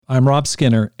I'm Rob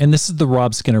Skinner, and this is the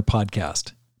Rob Skinner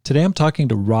Podcast. Today I'm talking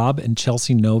to Rob and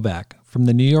Chelsea Novack from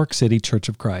the New York City Church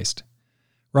of Christ.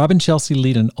 Rob and Chelsea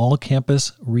lead an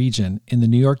all-campus region in the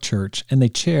New York Church, and they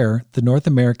chair the North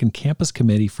American Campus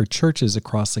Committee for churches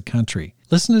across the country.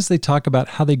 Listen as they talk about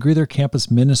how they grew their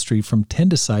campus ministry from 10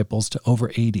 disciples to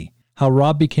over 80, how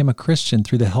Rob became a Christian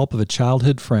through the help of a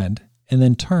childhood friend, and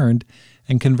then turned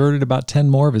and converted about 10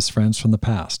 more of his friends from the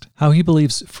past, how he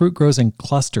believes fruit grows in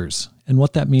clusters and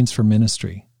what that means for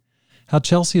ministry, how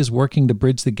Chelsea is working to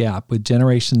bridge the gap with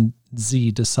Generation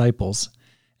Z disciples,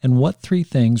 and what 3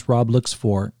 things Rob looks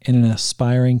for in an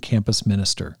aspiring campus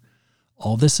minister.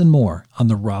 All this and more on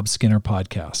the Rob Skinner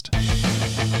Podcast.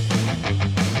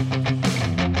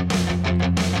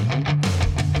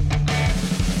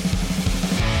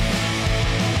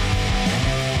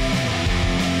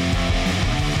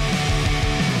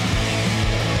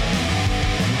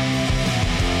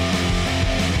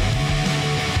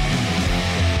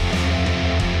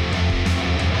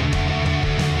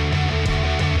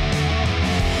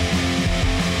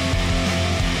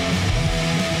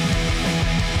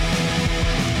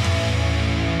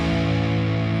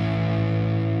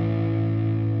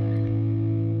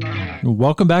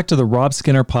 Welcome back to the Rob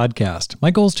Skinner Podcast. My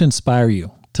goal is to inspire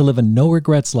you to live a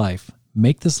no-regrets life,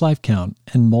 make this life count,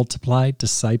 and multiply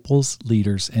disciples,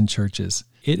 leaders, and churches.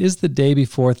 It is the day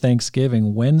before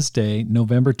Thanksgiving, Wednesday,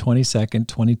 November 22nd,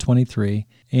 2023,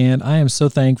 and I am so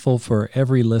thankful for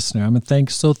every listener. I'm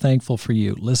so thankful for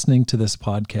you listening to this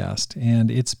podcast, and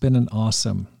it's been an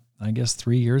awesome,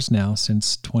 3 years now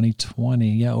since 2020.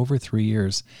 Yeah, over 3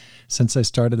 years since I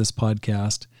started this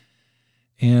podcast.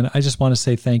 And I just want to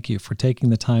say thank you for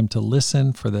taking the time to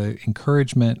listen, for the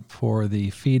encouragement, for the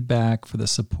feedback, for the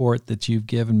support that you've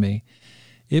given me.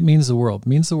 It means the world. It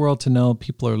means the world to know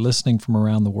people are listening from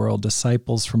around the world.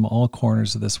 Disciples from all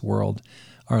corners of this world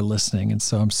are listening. And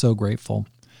so I'm so grateful.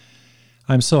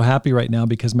 I'm so happy right now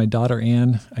because my daughter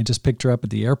Ann, I just picked her up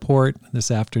at the airport this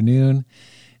afternoon.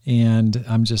 And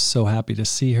I'm just so happy to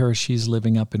see her. She's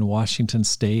living up in Washington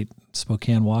State,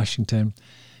 Spokane, Washington.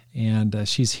 And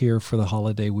she's here for the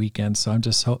holiday weekend, so I'm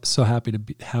just so happy to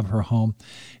have her home.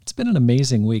 It's been an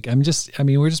amazing week. We're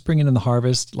just bringing in the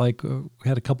harvest. We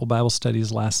had a couple Bible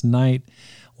studies last night.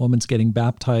 Woman's getting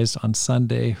baptized on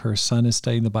Sunday. Her son is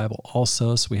studying the Bible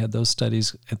also, so we had those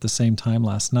studies at the same time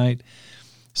last night.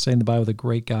 Studying the Bible with a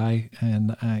great guy,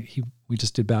 and we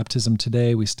just did baptism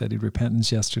today. We studied repentance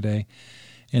yesterday,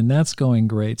 and that's going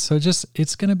great. So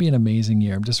it's going to be an amazing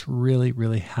year. I'm just really,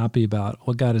 really happy about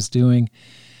what God is doing.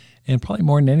 And probably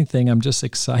more than anything, I'm just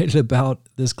excited about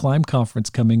this Climb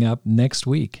Conference coming up next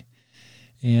week.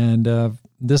 And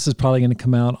this is probably going to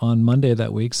come out on Monday of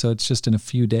that week, so it's just in a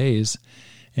few days.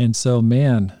 And so,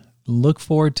 man, look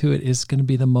forward to it. It's going to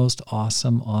be the most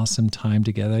awesome time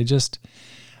together. I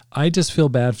just feel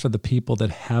bad for the people that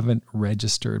haven't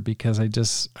registered because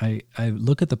I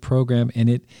look at the program and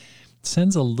it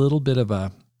sends a little bit of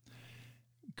a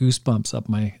goosebumps up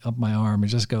my arm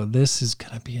and just go, this is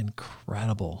going to be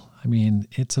incredible.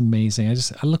 It's amazing.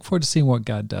 I look forward to seeing what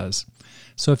God does.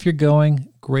 So if you're going,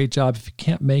 great job. If you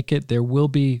can't make it, there will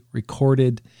be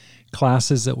recorded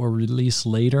classes that will release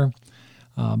later.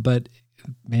 But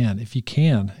man,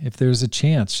 if there's a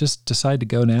chance, just decide to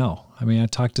go now. I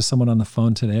talked to someone on the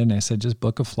phone today and I said, just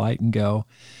book a flight and go.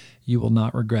 You will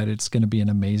not regret it. It's going to be an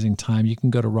amazing time. You can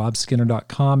go to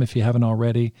robskinner.com if you haven't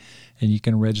already, and you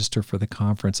can register for the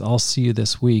conference. I'll see you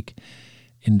this week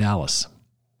in Dallas.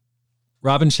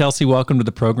 Rob and Chelsea, welcome to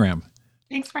the program.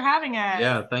 Thanks for having us.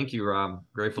 Yeah, thank you, Rob.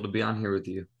 Grateful to be on here with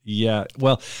you. Yeah,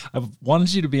 well, I've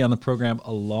wanted you to be on the program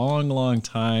a long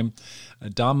time.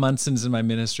 Don Munson's in my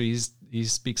ministry. He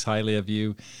speaks highly of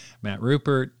you. Matt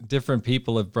Rupert, different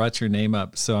people have brought your name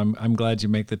up. So I'm glad you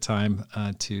make the time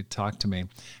to talk to me.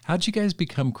 How'd you guys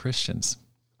become Christians?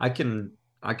 I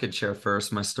could share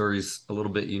first. My story's a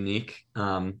little bit unique.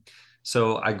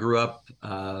 So I grew up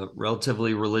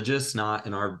relatively religious, not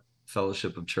in our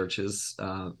fellowship of churches,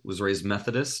 was raised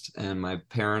Methodist, and my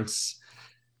parents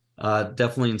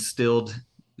definitely instilled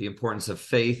the importance of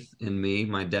faith in me.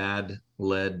 My dad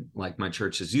led my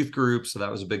church's youth group, so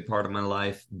that was a big part of my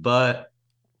life. But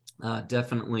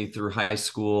definitely through high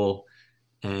school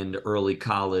and early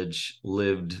college,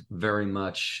 lived very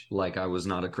much like I was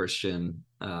not a Christian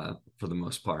for the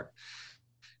most part.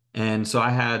 And so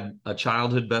I had a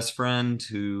childhood best friend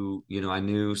who, I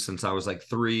knew since I was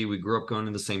 3. We grew up going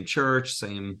to the same church,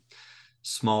 same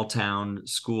small town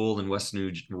school in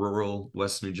rural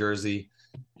West New Jersey.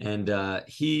 And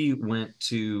he went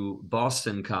to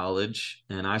Boston College,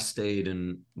 and I stayed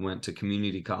and went to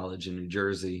community college in New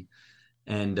Jersey.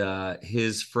 And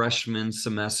his freshman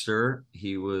semester,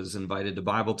 he was invited to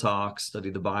Bible talk,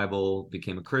 studied the Bible,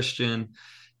 became a Christian.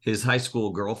 His high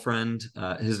school girlfriend,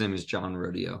 his name is John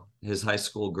Rodeo. His high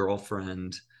school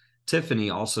girlfriend, Tiffany,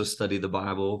 also studied the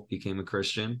Bible, became a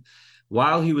Christian.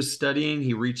 While he was studying,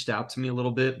 he reached out to me a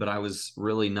little bit, but I was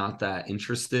really not that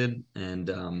interested,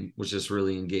 and was just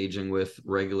really engaging with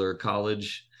regular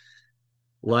college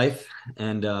life.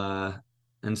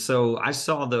 And so I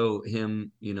saw, though,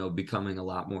 him, becoming a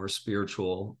lot more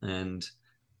spiritual. And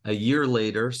a year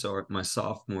later, so my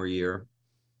sophomore year,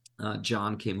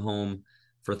 John came home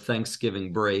for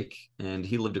Thanksgiving break, and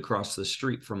he lived across the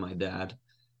street from my dad.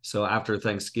 So after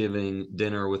Thanksgiving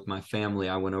dinner with my family,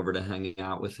 I went over to hanging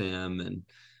out with him. And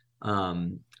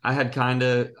I'd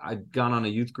gone on a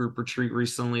youth group retreat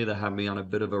recently that had me on a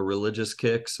bit of a religious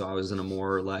kick. So I was in a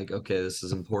more like, okay, this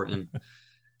is important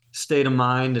state of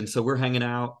mind. And so we're hanging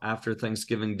out after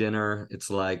Thanksgiving dinner. It's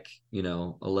like,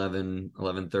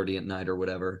 11:30 at night or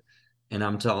whatever. And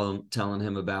I'm telling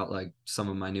him about like some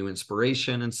of my new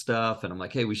inspiration and stuff. And I'm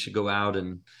like, hey, we should go out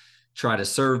and try to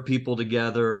serve people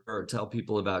together or tell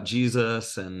people about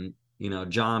Jesus. And,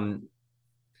 John,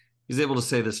 he's able to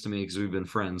say this to me because we've been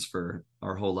friends for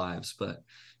our whole lives. But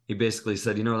he basically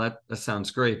said, that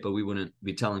sounds great, but we wouldn't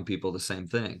be telling people the same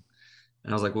thing.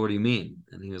 And I was like, well, what do you mean?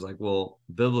 And he was like, well,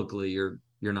 biblically, you're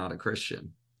not a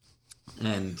Christian.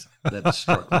 And that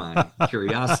struck my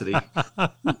curiosity.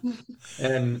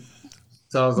 And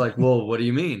so I was like, well, what do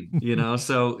you mean?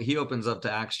 So he opens up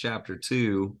to Acts chapter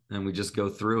 2, and we just go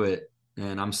through it.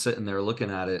 And I'm sitting there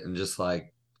looking at it and just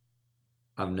like,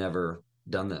 I've never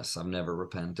done this. I've never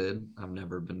repented. I've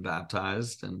never been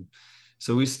baptized. And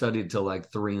so we studied till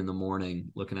like 3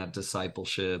 a.m, looking at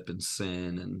discipleship and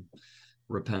sin and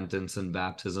repentance and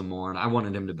baptism more. And I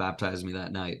wanted him to baptize me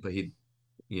that night, but he,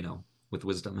 with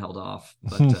wisdom, held off.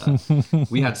 But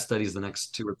we had studies the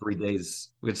next 2 or 3 days.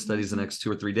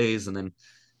 And then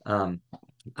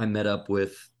I met up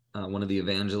with one of the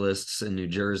evangelists in New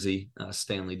Jersey,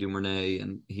 Stanley Dumernay,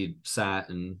 and he sat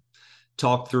and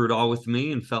talked through it all with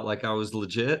me and felt like I was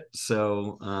legit.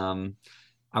 So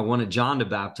I wanted John to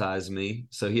baptize me.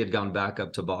 So he had gone back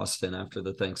up to Boston after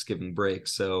the Thanksgiving break.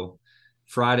 So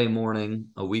Friday morning,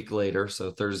 a week later,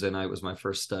 so Thursday night was my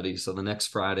first study. So the next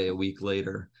Friday, a week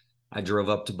later, I drove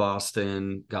up to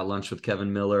Boston, got lunch with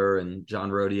Kevin Miller and John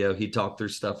Rodeo. He talked through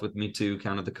stuff with me too,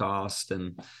 counted the cost,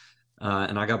 and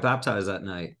I got baptized that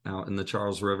night out in the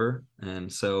Charles River.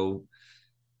 And so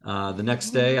the next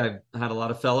day, I had a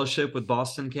lot of fellowship with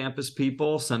Boston campus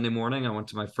people. Sunday morning, I went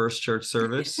to my first church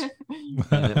service,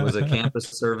 and it was a campus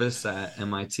service at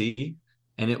MIT.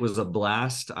 And it was a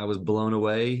blast. I was blown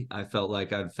away. I felt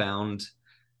like I'd found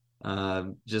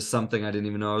just something I didn't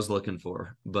even know I was looking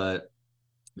for, but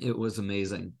it was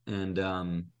amazing. And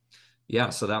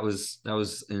so that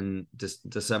was in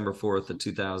December 4th of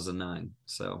 2009.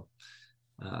 So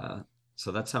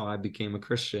that's how I became a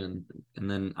Christian. And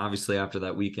then obviously after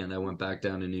that weekend, I went back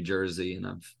down to New Jersey, and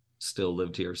I've still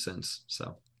lived here since.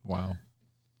 So wow.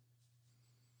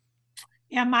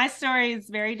 Yeah, my story is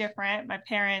very different. My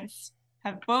parents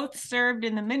have both served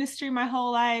in the ministry my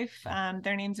whole life.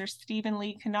 Their names are Steve and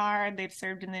Lee Kennard. They've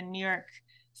served in the New York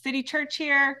City Church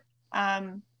here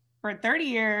for 30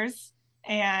 years.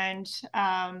 And so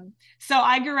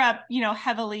I grew up,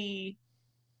 heavily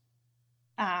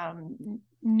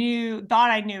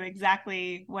thought I knew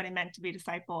exactly what it meant to be a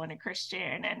disciple and a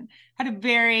Christian, and had a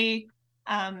very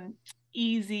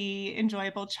easy,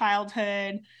 enjoyable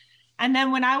childhood. And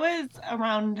then when I was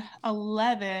around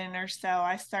 11 or so,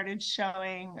 I started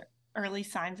showing early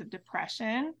signs of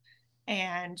depression.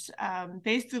 And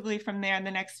basically from there, in the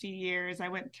next few years, I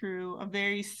went through a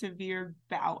very severe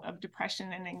bout of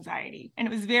depression and anxiety. And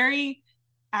it was very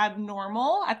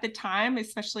abnormal at the time,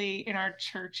 especially in our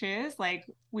churches. Like,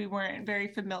 we weren't very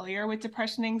familiar with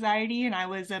depression and anxiety, and I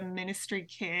was a ministry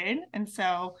kid. And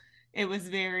so it was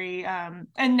very, and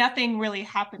nothing really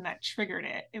happened that triggered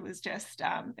it. It was just,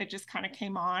 it just kind of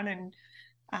came on, and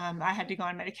I had to go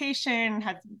on medication,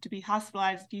 had to be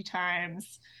hospitalized a few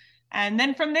times. And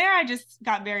then from there, I just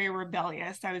got very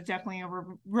rebellious. I was definitely a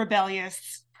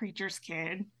rebellious preacher's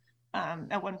kid.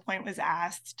 At one point was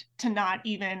asked to not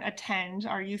even attend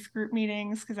our youth group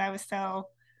meetings because I was so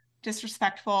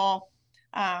disrespectful.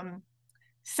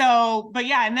 But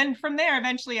yeah, and then from there,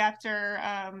 eventually after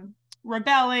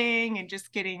rebelling and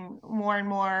just getting more and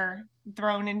more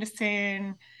thrown into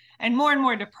sin and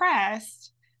more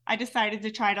depressed, I decided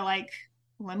to try to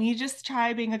let me just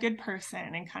try being a good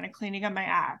person and kind of cleaning up my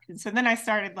act. And so then I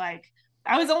started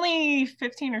I was only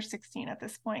 15 or 16 at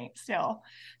this point still.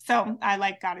 So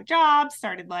I got a job,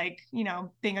 started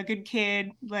being a good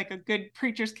kid, like a good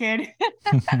preacher's kid.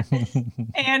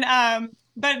 And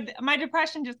but my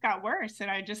depression just got worse,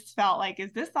 and I just felt like,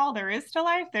 is this all there is to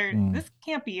life? This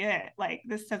can't be it. Like,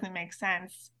 this doesn't make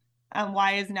sense.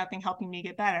 Why is nothing helping me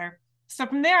get better? So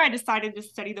from there, I decided to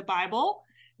study the Bible.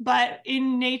 But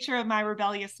in nature of my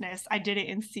rebelliousness, I did it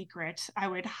in secret. I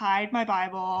would hide my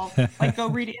Bible, go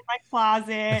read it in my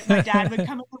closet. My dad would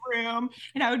come in the room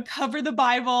and I would cover the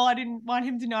Bible. I didn't want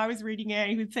him to know I was reading it.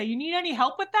 He would say, "You need any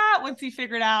help with that?" Once he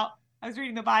figured out I was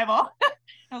reading the Bible.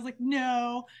 I was like,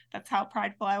 no, that's how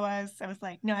prideful I was. I was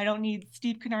like, no, I don't need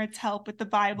Steve Kennard's help with the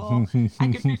Bible. I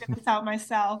can figure this out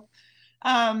myself.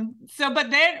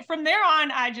 But then from there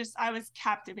on, I was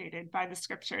captivated by the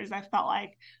scriptures. I felt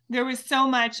like there was so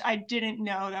much I didn't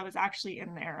know that was actually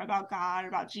in there about God,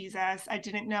 about Jesus. I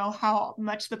didn't know how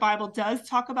much the Bible does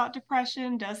talk about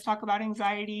depression, does talk about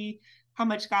anxiety, how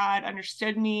much God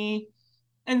understood me.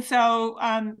 And so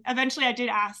eventually I did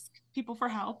ask people for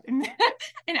help and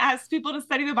asked people to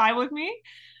study the Bible with me.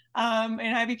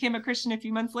 And I became a Christian a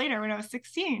few months later when I was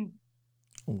 16.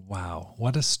 Wow.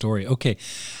 What a story. Okay.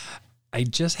 I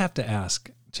just have to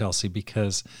ask, Chelsea,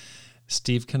 because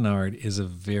Steve Kennard is a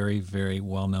very, very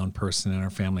well-known person in our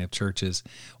family of churches.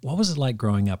 What was it like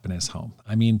growing up in his home?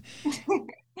 I mean,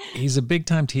 he's a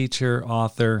big-time teacher,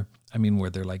 author. I mean, were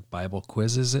there Bible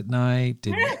quizzes at night?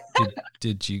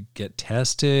 Did you get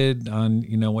tested on,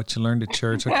 what you learned at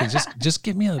church? Okay, just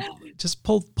give me just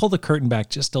pull the curtain back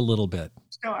just a little bit.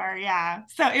 Sure, yeah.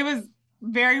 So it was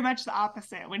very much the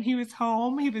opposite. When he was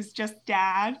home, he was just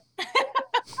dad.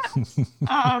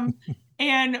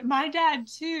 And my dad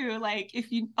too,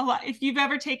 if you've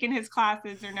ever taken his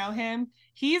classes or know him,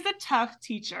 he's a tough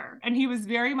teacher. And he was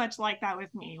very much like that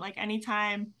with me.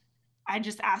 Anytime I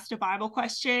just asked a Bible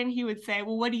question, he would say,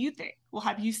 "Well, what do you think? Well,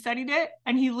 have you studied it?"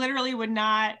 And he literally would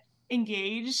not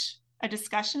engage a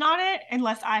discussion on it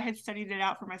unless I had studied it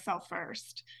out for myself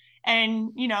first.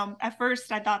 And, at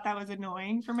first I thought that was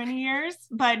annoying for many years,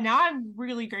 but now I'm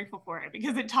really grateful for it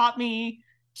because it taught me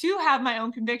to have my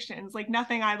own convictions.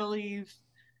 Nothing I believe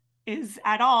is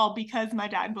at all because my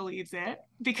dad believes it,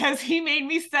 because he made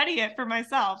me study it for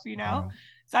myself, Wow.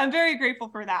 So I'm very grateful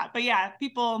for that. But yeah,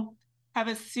 people have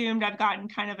assumed I've gotten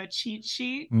kind of a cheat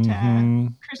sheet to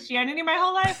Christianity my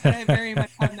whole life, but I very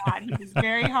much have not. He was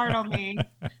very hard on me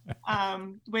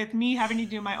with me having to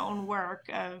do my own work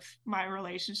of my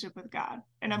relationship with God.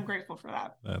 And I'm grateful for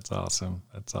that. That's awesome.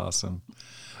 That's awesome.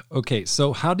 Okay.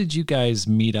 So how did you guys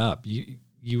meet up?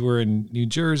 You were in New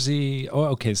Jersey. Oh,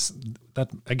 okay. So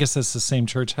I guess that's the same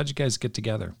church. How'd you guys get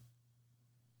together?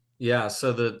 Yeah.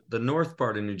 So the north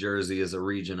part of New Jersey is a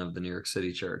region of the New York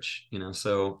City church,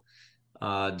 so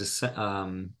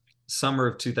summer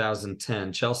of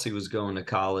 2010, Chelsea was going to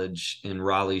college in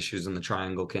Raleigh. She was in the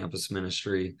Triangle Campus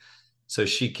Ministry. So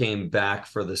she came back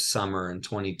for the summer in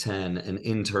 2010 and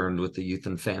interned with the Youth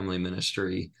and Family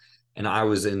Ministry. And I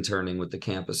was interning with the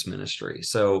campus ministry.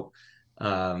 So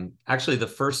actually the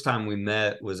first time we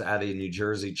met was at a New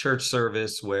Jersey church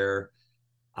service where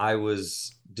I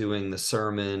was doing the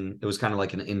sermon. It was kind of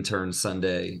like an intern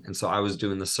Sunday. And so I was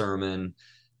doing the sermon.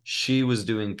 She was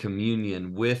doing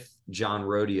communion with John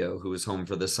Rodeo, who was home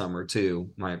for the summer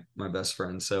too, my best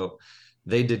friend. So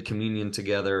they did communion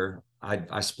together.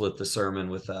 I split the sermon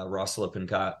with Ross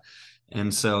Lippincott.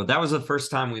 And so that was the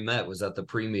first time we met, was at the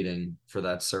pre-meeting for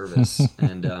that service.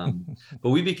 And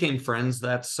but we became friends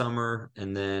that summer.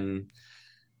 And then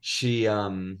she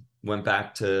went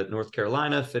back to North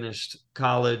Carolina, finished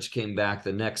college, came back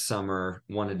the next summer,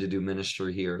 wanted to do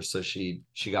ministry here. So she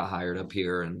got hired up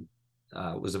here and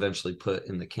was eventually put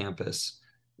in the campus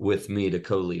with me to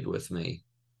co-lead with me.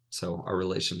 So our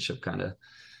relationship kind of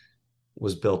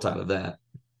was built out of that.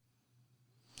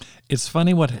 It's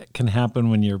funny what can happen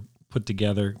when you're put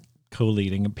together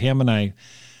co-leading. Pam and I,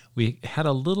 we had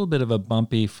a little bit of a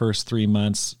bumpy first 3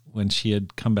 months when she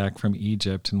had come back from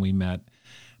Egypt and we met.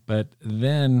 But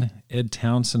then Ed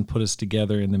Townsend put us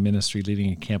together in the ministry,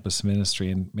 leading a campus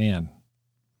ministry. And man,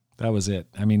 that was it.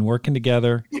 I mean, working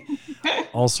together,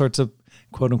 all sorts of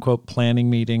quote unquote planning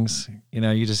meetings.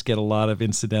 You just get a lot of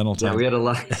incidental time. Yeah, we had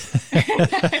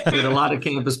a lot of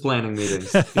campus planning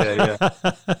meetings. Yeah.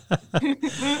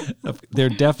 They're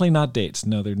definitely not dates.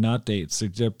 No, they're not dates.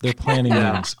 They're planning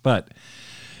meetings. But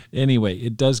anyway,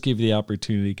 it does give you the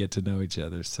opportunity to get to know each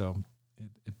other. So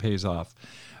it pays off.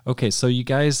 Okay, so you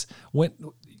guys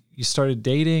you started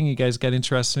dating, you guys got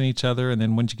interested in each other, and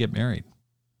then when did you get married?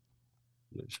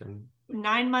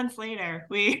 9 months later,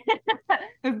 it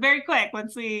was very quick.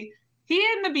 Once he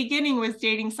he in the beginning was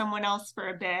dating someone else for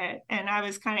a bit, and I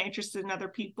was kind of interested in other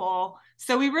people.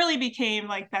 So we really became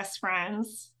like best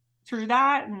friends through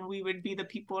that. And we would be the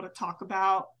people to talk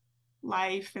about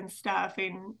life and stuff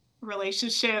and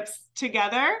relationships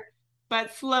together.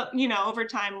 But over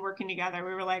time working together,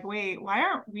 we were like, wait, why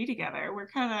aren't we together?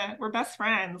 We're best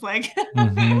friends. Like,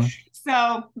 Mm-hmm.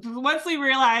 So once we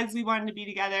realized we wanted to be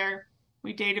together,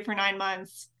 we dated for 9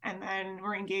 months, and then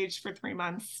we're engaged for 3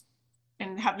 months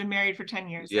and have been married for 10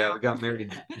 years. Yeah, now. we got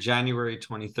married January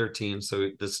 2013. So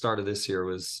the start of this year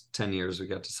was 10 years we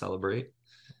got to celebrate.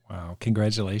 Wow.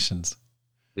 Congratulations.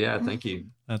 Yeah, thank you.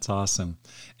 That's awesome.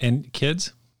 And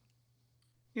kids?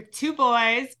 We have 2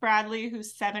 boys, Bradley,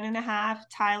 who's 7.5,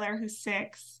 Tyler, who's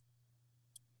 6.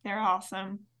 They're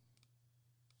awesome.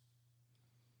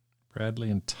 Bradley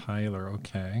and Tyler.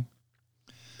 Okay.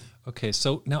 Okay.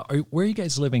 So now, where are you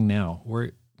guys living now?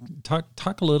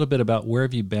 Talk a little bit about where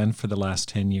have you been for the last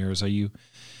 10 years? Are you,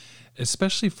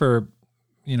 especially for,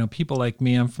 people like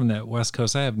me, I'm from the West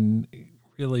Coast. I have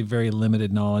really very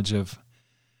limited knowledge of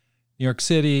New York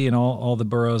City and all the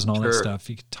boroughs and all that stuff.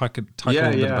 You could talk a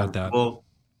little bit about that. Well,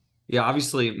 yeah,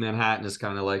 obviously Manhattan is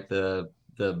kind of like the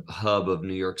hub of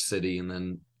New York City, and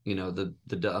then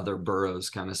the other boroughs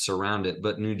kind of surround it.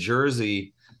 But New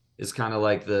Jersey is kind of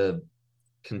like the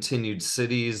continued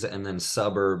cities and then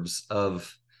suburbs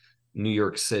of New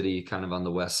York City, kind of on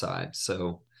the west side.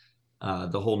 So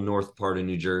the whole north part of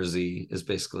New Jersey is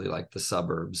basically like the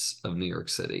suburbs of New York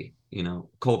City,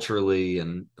 culturally,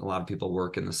 and a lot of people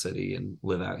work in the city and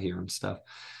live out here and stuff.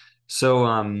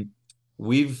 So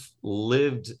we've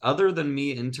lived, other than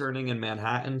me interning in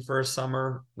Manhattan for a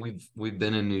summer, we've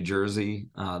been in New Jersey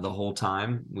the whole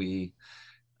time. We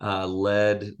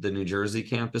led the New Jersey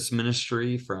campus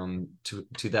ministry from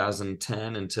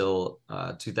 2010 until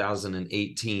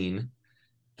 2018.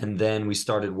 And then we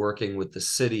started working with the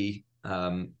city,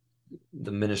 the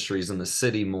ministries in the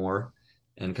city more,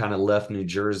 and kind of left New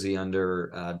Jersey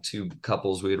under 2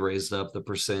 couples we had raised up, the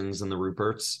Persings and the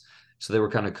Ruperts. So they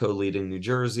were kind of co-leading New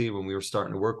Jersey when we were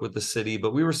starting to work with the city,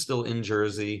 but we were still in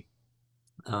Jersey,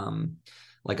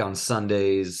 like on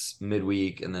Sundays,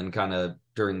 midweek, and then kind of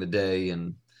during the day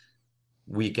and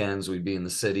weekends we'd be in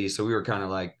the city. So we were kind of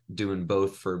like doing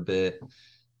both for a bit.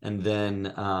 And then,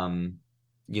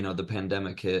 the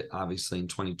pandemic hit obviously in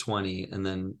 2020. And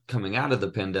then coming out of the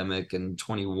pandemic in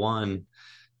 21,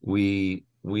 we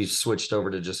switched over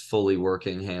to just fully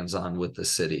working hands-on with the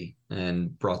city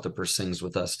and brought the Persings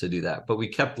with us to do that. But we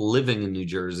kept living in New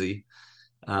Jersey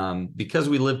because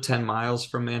we live 10 miles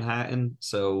from Manhattan.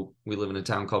 So we live in a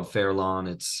town called Fair Lawn.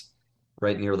 It's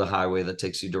right near the highway that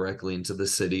takes you directly into the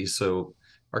city. So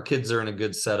our kids are in a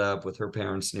good setup with her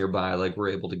parents nearby. Like, we're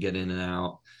able to get in and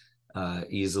out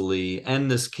easily. And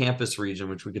this campus region,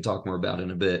 which we could talk more about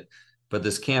in a bit, but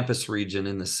this campus region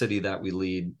in the city that we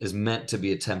lead is meant to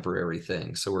be a temporary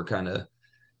thing. So we're kind of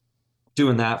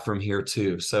doing that from here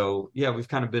too. So yeah, we've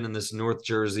kind of been in this North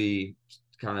Jersey,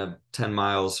 kind of 10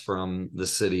 miles from the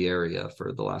city area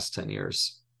for the last 10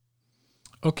 years.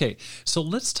 Okay. So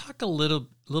let's talk a little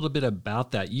bit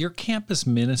about that. Your campus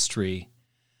ministry,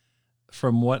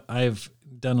 from what I've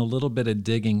done a little bit of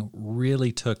digging,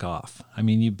 really took off. I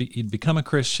mean, you'd become a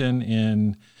Christian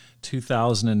in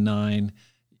 2009.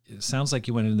 It sounds like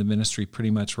you went into the ministry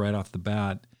pretty much right off the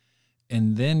bat.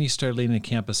 And then you started leading a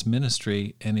campus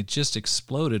ministry, and it just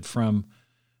exploded from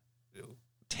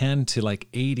 10 to like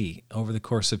 80 over the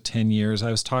course of 10 years.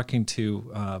 I was talking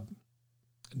to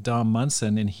Dom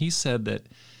Munson, and he said that,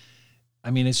 I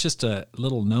mean, it's just a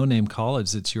little no-name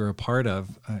college that you're a part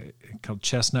of, called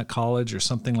Chestnut College or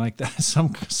something like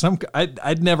that.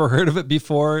 I'd never heard of it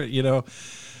before,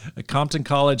 Compton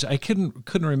College. I couldn't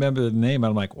remember the name.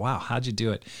 I'm like, wow, how'd you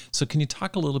do it? So can you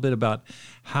talk a little bit about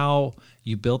how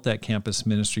you built that campus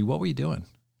ministry? What were you doing?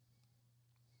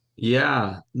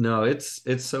 Yeah, no, it's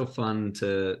so fun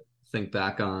to think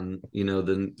back on,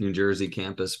 the New Jersey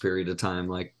campus period of time,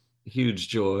 like huge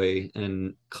joy,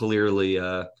 and clearly,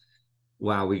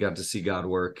 wow, we got to see God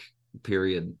work,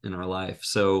 period, in our life.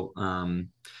 So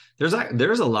there's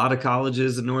a lot of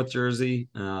colleges in North Jersey.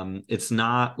 It's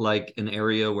not like an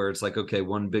area where it's like, okay,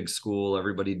 one big school,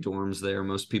 everybody dorms there,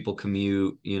 most people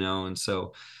commute, and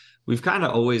so we've kind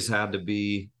of always had to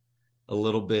be a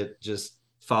little bit just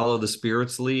follow the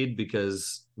Spirit's lead,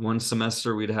 because one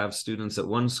semester we'd have students at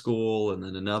one school and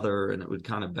then another, and it would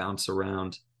kind of bounce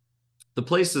around. The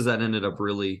places that ended up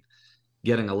really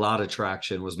getting a lot of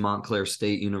traction was Montclair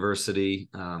State University.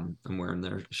 I'm wearing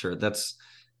their shirt. That's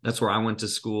where I went to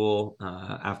school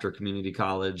after community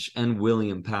college, and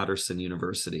William Patterson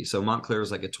University. So Montclair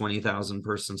is like a 20,000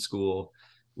 person school.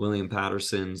 William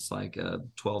Patterson's like a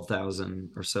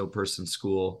 12,000 or so person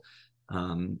school.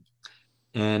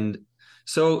 And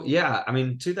so, yeah, I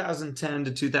mean, 2010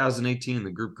 to 2018,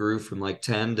 the group grew from like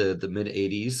 10 to the mid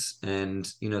 80s.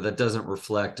 And, that doesn't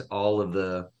reflect all of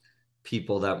the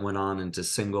people that went on into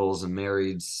singles and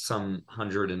married, some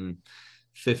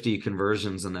 150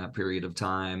 conversions in that period of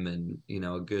time. And,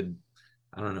 a good,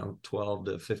 I don't know, 12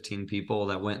 to 15 people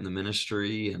that went in the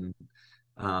ministry, and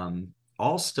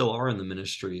all still are in the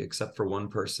ministry, except for one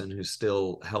person who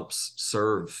still helps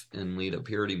serve and lead a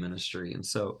purity ministry. And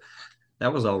so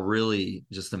that was all really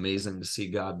just amazing to see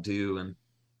God do. And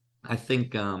I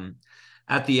think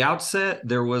at the outset,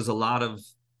 there was a lot of,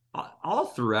 all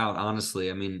throughout, honestly.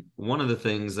 I mean, one of the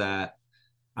things that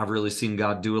I've really seen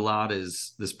God do a lot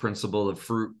is this principle of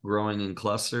fruit growing in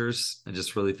clusters. I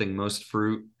just really think most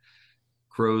fruit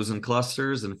grows in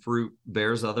clusters, and fruit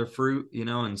bears other fruit,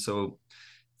 and so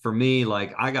for me,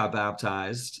 like, I got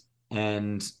baptized,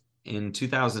 and in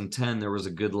 2010, there was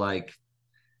a good like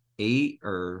 8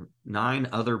 or 9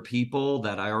 other people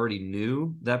that I already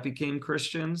knew that became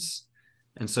Christians.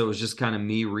 And so it was just kind of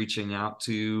me reaching out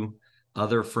to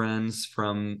other friends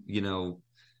from,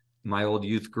 my old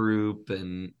youth group,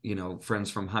 and, friends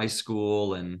from high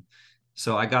school. And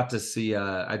so I got to see,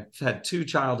 I've had 2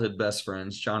 childhood best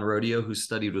friends, John Rodeo, who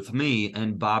studied with me,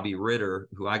 and Bobby Ritter,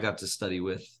 who I got to study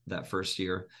with that first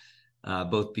year,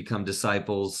 both become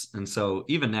disciples. And so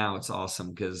even now it's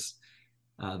awesome because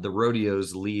the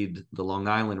Rodeos lead the Long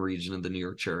Island region of the New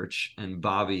York church, and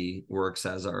Bobby works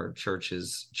as our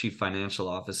church's chief financial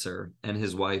officer, and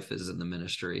his wife is in the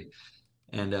ministry.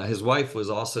 And his wife was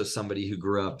also somebody who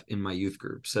grew up in my youth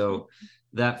group. So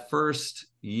that first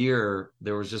year,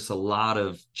 there was just a lot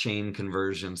of chain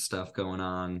conversion stuff going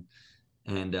on,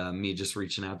 and me just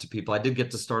reaching out to people. I did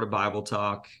get to start a Bible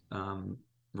talk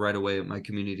right away at my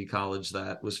community college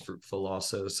that was fruitful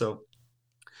also. So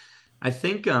I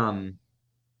think,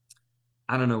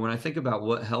 I don't know, when I think about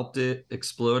what helped it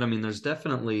explode, I mean, there's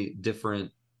definitely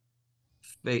different,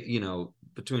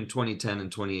 between 2010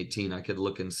 and 2018, I could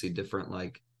look and see different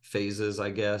like phases, I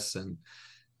guess. And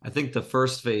I think the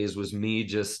first phase was me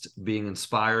just being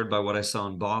inspired by what I saw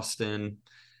in Boston.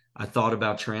 I thought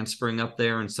about transferring up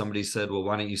there, and somebody said, well,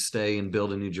 why don't you stay and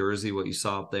build in New Jersey what you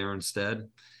saw up there instead?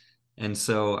 And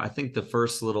so I think the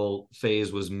first little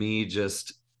phase was me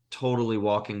just totally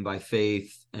walking by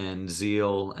faith and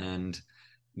zeal, and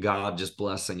God just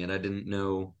blessing it. I didn't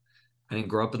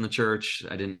grow up in the church.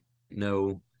 I didn't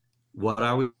know what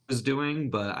I was doing,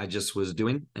 but I just was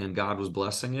doing, and God was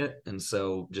blessing it. And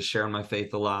so just sharing my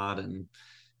faith a lot, and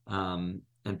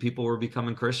people were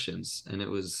becoming Christians, and it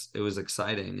was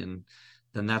exciting. And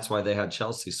then that's why they had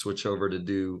Chelsea switch over to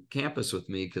do campus with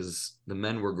me, because the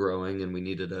men were growing and we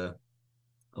needed a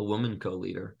woman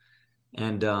co-leader.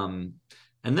 And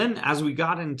then as we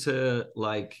got into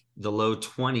like the low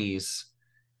 20s,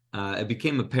 it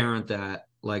became apparent that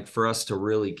like for us to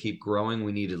really keep growing,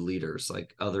 we needed leaders,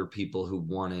 like other people who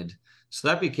wanted. So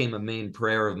that became a main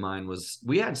prayer of mine. Was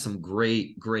we had some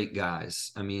great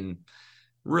guys. I mean,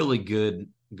 really good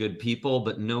people,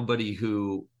 but nobody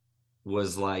who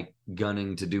was like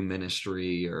gunning to do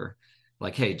ministry or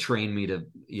like, hey, train me to,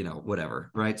 whatever.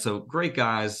 Right. So great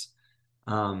guys.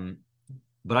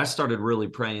 But I started really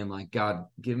praying, like, God,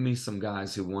 give me some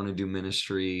guys who want to do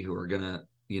ministry, who are gonna,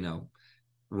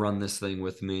 run this thing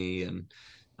with me. And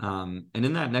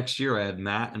in that next year, I had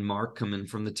Matt and Mark come in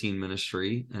from the teen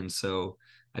ministry. And so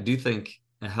I do think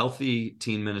a healthy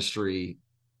teen ministry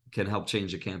can help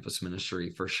change a campus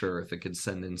ministry for sure, if it could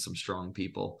send in some strong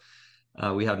people.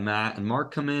 We had Matt and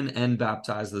Mark come in and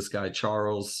baptize this guy,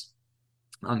 Charles,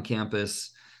 on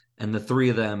campus. And the 3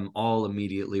 of them all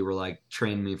immediately were like,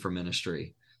 train me for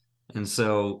ministry. And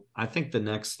so I think the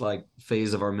next like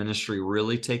phase of our ministry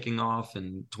really taking off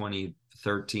in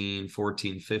 2013,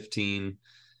 14, 15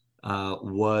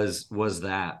 was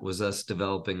us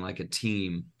developing like a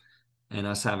team, and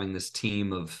us having this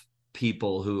team of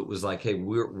people who it was like, hey,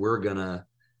 we're gonna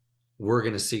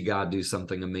see God do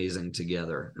something amazing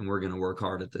together, and we're gonna work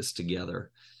hard at this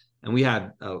together. And we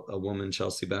had a woman,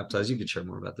 Chelsea, baptized. You could share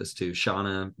more about this too.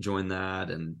 Shauna joined that,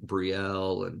 and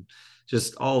Brielle, and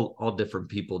just all different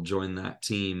people joined that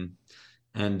team.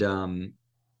 And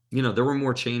there were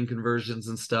more chain conversions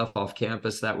and stuff off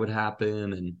campus that would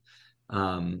happen,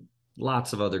 and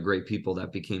lots of other great people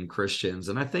that became Christians.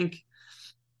 And I think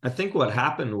what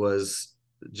happened was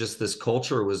just this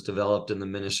culture was developed in the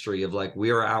ministry of like, we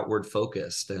are outward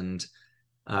focused. And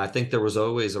I think there was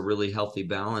always a really healthy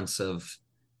balance of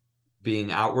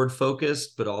being outward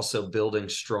focused, but also building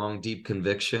strong, deep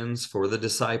convictions for the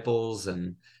disciples,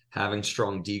 and having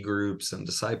strong D groups and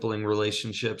discipling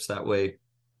relationships. That way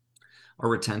our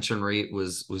retention rate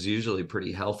was usually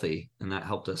pretty healthy, and that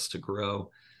helped us to grow.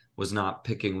 Was not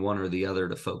picking one or the other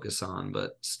to focus on,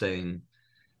 but staying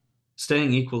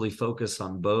equally focused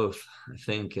on both, I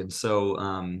think. And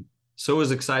so it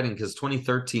was exciting because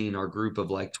 2013, our group of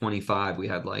like 25, we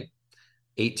had like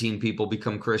 18 people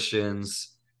become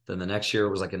Christians. Then the next year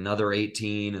was like another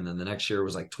 18, and then the next year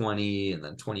was like 20, and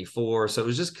then 24. So it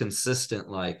was just consistent,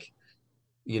 like,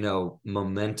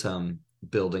 momentum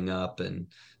building up. And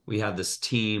we had this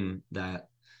team that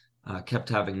kept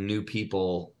having new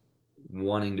people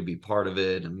wanting to be part of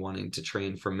it and wanting to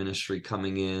train for ministry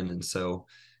coming in. And so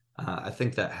I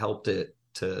think that helped it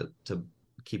to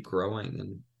keep growing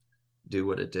and do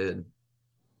what it did.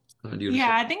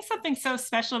 Yeah, I think something so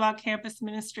special about campus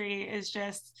ministry is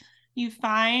just you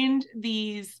find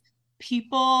these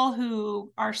people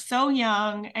who are so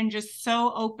young and just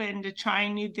so open to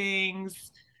trying new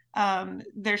things.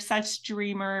 They're such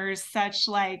dreamers, such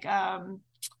like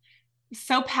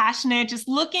so passionate, just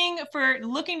looking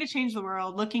to change the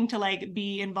world, looking to like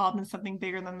be involved in something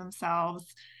bigger than themselves.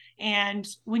 And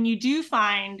when you do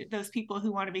find those people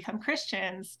who want to become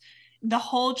Christians, the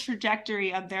whole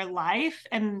trajectory of their life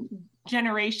and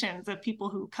generations of people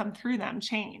who come through them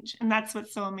change. And that's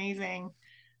what's so amazing.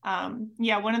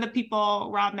 One of the people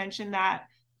Rob mentioned that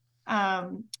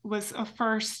was a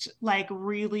first like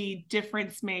really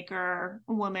difference maker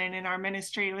woman in our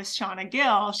ministry was Shauna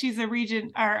Gill. She's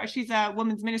a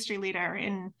women's ministry leader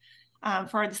in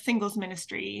for the singles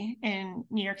ministry in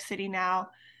New York City now.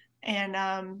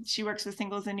 And she works with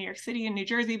singles in New York City and New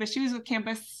Jersey, but she was with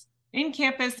campus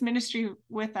ministry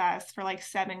with us for like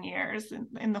 7 years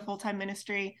in the full-time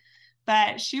ministry.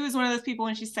 But she was one of those people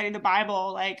when she studied the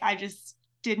Bible, like I just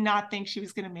did not think she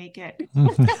was going to make it.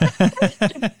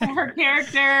 Her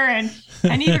character and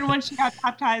even when she got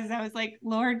baptized, I was like,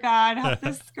 Lord God, help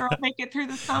this girl make it through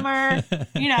the summer,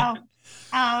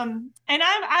 And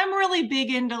I'm really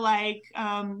big into like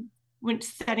when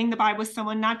studying the Bible with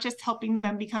someone, not just helping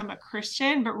them become a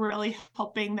Christian, but really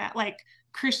helping that like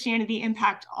Christianity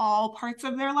impact all parts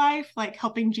of their life, like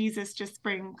helping Jesus just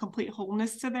bring complete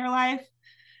wholeness to their life.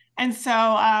 And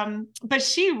so, but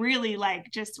she really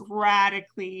like just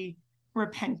radically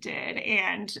repented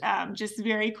and just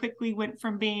very quickly went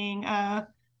from being a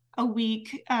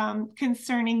weak,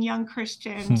 concerning young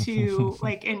Christian to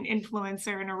like an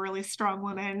influencer and a really strong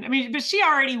woman. I mean, but she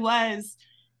already was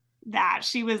that.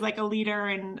 She was like a leader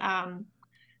in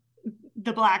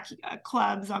the Black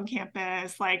clubs on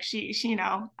campus. Like she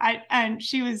and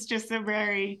she was just a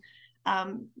very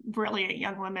brilliant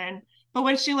young woman. But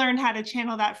when she learned how to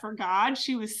channel that for God,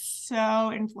 she was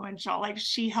so influential. Like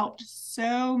she helped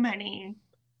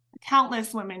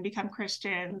countless women become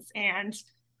Christians. And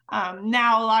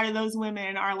now a lot of those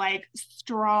women are like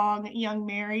strong young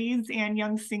marrieds and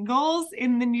young singles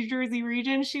in the New Jersey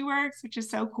region she works, which is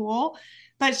so cool.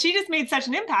 But she just made such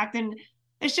an impact. And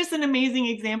it's just an amazing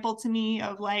example to me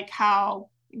of like how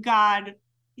God,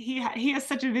 he has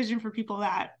such a vision for people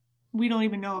that we don't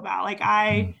even know about. Like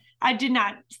I did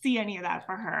not see any of that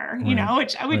for her,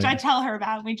 which right. I tell her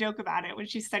about, and we joke about it when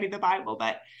she studied the Bible,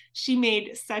 but she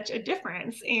made such a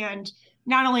difference. And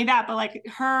not only that, but like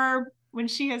when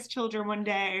she has children one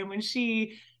day,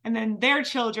 and then their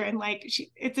children, like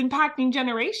it's impacting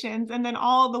generations. And then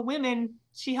all the women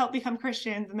she helped become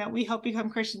Christians and that we helped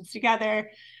become Christians together,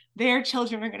 their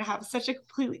children are going to have such a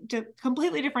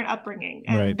completely different upbringing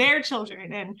and right. their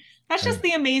children. And that's just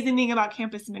the amazing thing about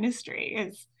campus ministry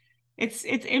is its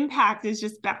impact is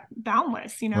just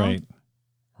boundless, Right.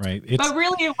 But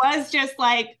really it was just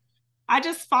like, I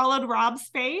just followed Rob's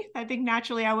faith. I think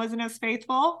naturally I wasn't as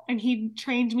faithful and he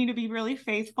trained me to be really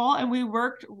faithful. And we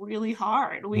worked really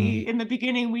hard. In the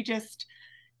beginning,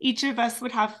 each of us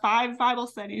would have 5 Bible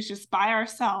studies just by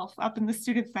ourselves up in the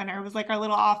student center. It was like our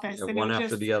little office. Yeah, and one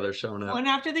after the other showing up. One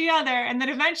after the other. And then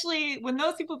eventually when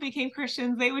those people became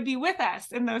Christians, they would be with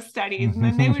us in those studies and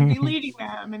then they would be leading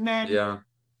them. And then, yeah.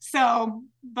 So,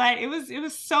 but it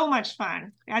was so much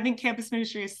fun. I think campus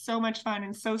ministry is so much fun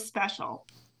and so special.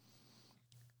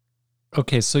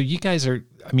 Okay. So you guys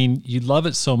you love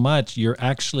it so much. You're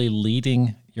actually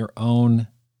leading your own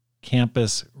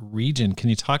campus region.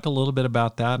 Can you talk a little bit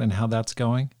about that and how that's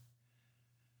going?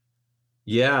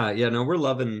 Yeah. No, we're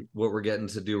loving what we're getting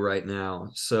to do right now.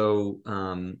 So,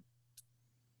 coming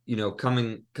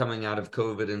out of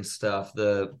COVID and stuff,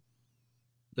 the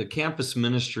campus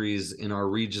ministries in our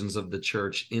regions of the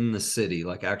church in the city,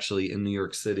 like actually in New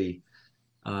York City,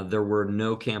 there were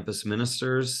no campus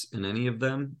ministers in any of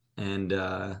them. And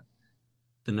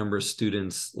the number of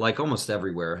students, like almost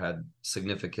everywhere, had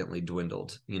significantly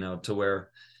dwindled, to where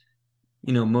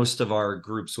most of our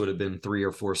groups would have been 3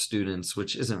 or 4 students,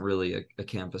 which isn't really a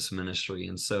campus ministry.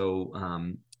 And so,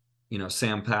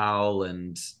 Sam Powell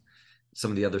and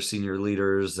some of the other senior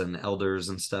leaders and elders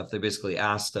and stuff, they basically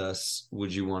asked us,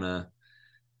 would you want to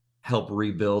help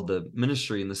rebuild the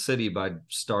ministry in the city by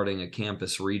starting a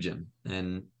campus region?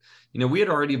 And, we had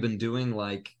already been doing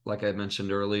like I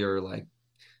mentioned earlier, like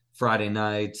Friday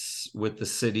nights with the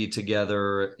city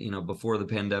together, before the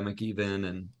pandemic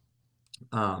even,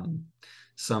 and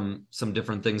some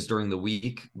different things during the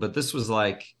week. But this was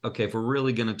like, okay, if we're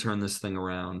really going to turn this thing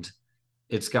around,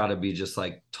 it's got to be just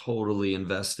like totally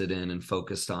invested in and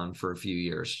focused on for a few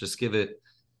years. Just give it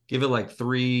like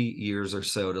 3 years or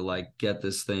so to like get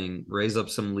this thing, raise up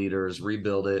some leaders,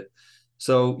 rebuild it.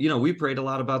 So, we prayed a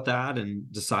lot about that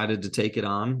and decided to take it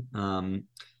on.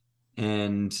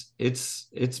 And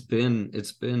it's been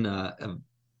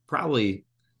probably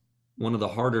one of the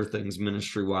harder things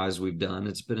ministry wise we've done.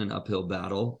 It's been an uphill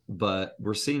battle, but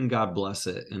we're seeing God bless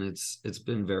it, and it's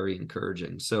been very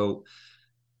encouraging. So,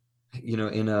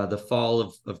 in the fall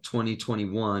of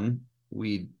 2021,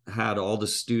 we had all the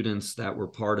students that were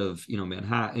part of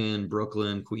Manhattan,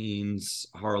 Brooklyn, Queens,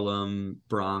 Harlem,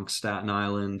 Bronx, Staten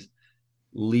Island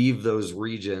leave those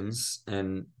regions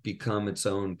and become its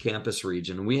own campus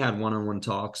region. And we had one-on-one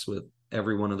talks with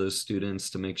every one of those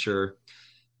students to make sure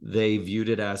they viewed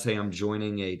it as, hey, I'm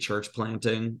joining a church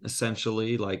planting,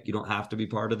 essentially. Like, you don't have to be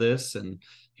part of this. And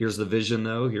here's the vision,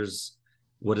 though. Here's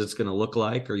what it's going to look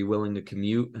like. Are you willing to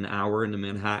commute an hour into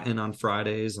Manhattan on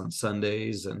Fridays, on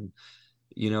Sundays? And,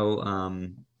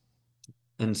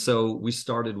 and so we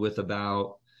started with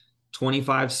about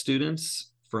 25 students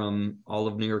from all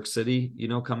of New York City,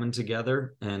 coming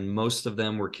together. And most of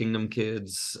them were Kingdom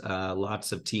kids,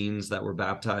 lots of teens that were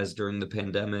baptized during the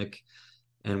pandemic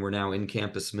and were now in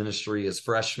campus ministry as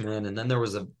freshmen. And then there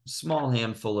was a small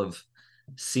handful of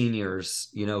seniors,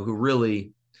 who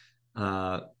really,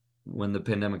 when the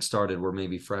pandemic started, were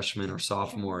maybe freshmen or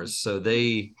sophomores. So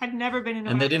they had never been in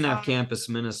and they didn't have campus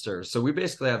ministers. So we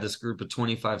basically have this group of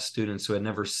 25 students who had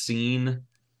never seen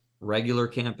regular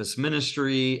campus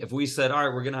ministry. If we said, all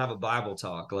right, we're going to have a Bible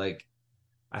talk, like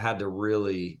I had to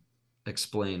really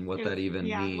explain what that even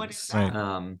means. What is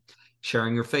that?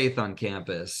 Sharing your faith on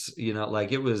campus,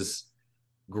 like it was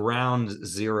ground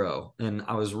zero. And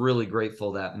I was really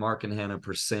grateful that Mark and Hannah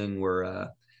Persing were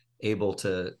able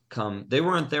to come. They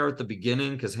weren't there at the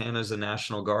beginning because Hannah's a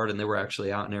National Guard and they were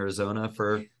actually out in Arizona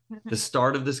for the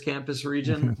start of this campus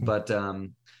region. But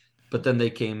then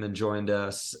they came and joined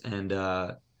us, and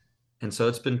so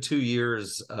it's been 2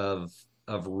 years of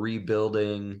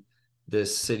rebuilding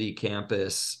this city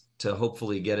campus to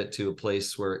hopefully get it to a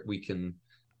place where we can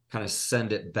kind of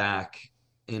send it back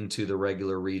into the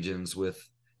regular regions with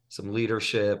some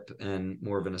leadership and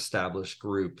more of an established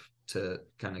group to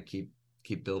kind of keep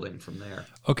building from there.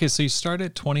 Okay, so you started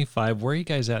at 25. Where are you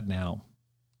guys at now?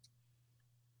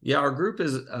 Yeah, our group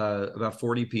is about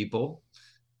 40 people,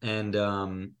 and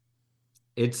so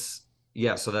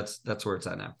that's where it's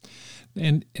at now.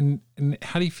 And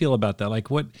how do you feel about that? Like,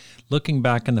 what, looking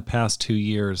back in the past 2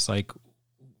 years, like,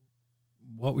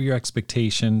 what were your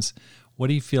expectations? What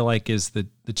do you feel like is the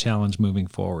challenge moving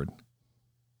forward?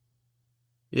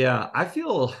 Yeah, I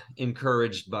feel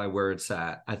encouraged by where it's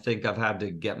at. I think I've had to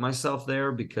get myself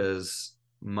there because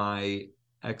my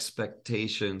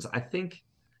expectations, I think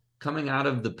coming out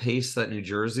of the pace that New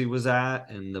Jersey was at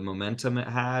and the momentum it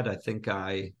had, I think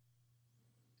I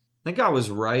was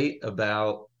right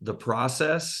about the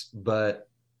process, but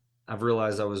I've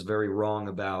realized I was very wrong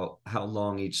about how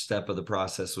long each step of the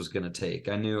process was going to take.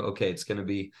 I knew, okay, it's going to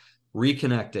be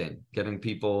reconnecting, getting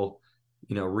people,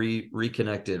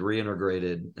 reconnected,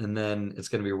 reintegrated, and then it's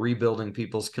going to be rebuilding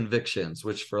people's convictions,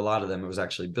 which for a lot of them, it was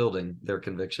actually building their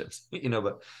convictions,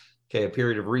 but okay, a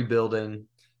period of rebuilding,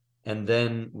 and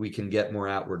then we can get more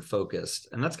outward focused.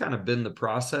 And that's kind of been the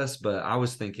process, but I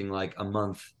was thinking like a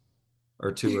month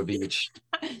or 2 of each,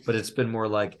 but it's been more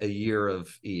like a year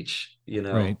of each,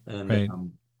 Right, and right.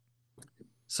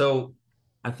 So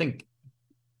I think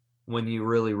when you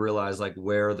really realize like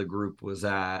where the group was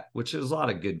at, which is a lot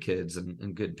of good kids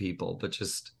and good people, but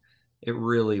just it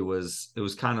was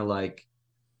kind of like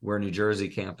where New Jersey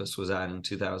campus was at in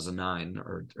 2009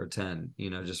 or 10,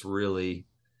 just really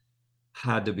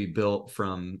had to be built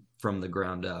from the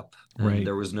ground up. And Right.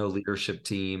 There was no leadership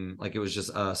team. Like it was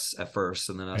just us at first,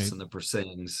 and then us Right. and the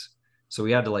Persings. So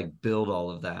we had to like build all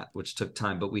of that, which took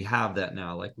time, but we have that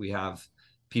now. Like we have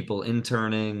people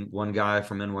interning, one guy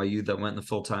from NYU that went in the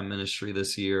full-time ministry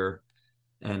this year.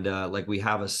 And like we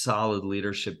have a solid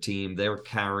leadership team. They're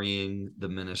carrying the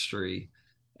ministry.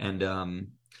 And,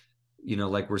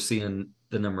 like we're seeing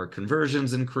the number of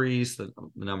conversions increased, the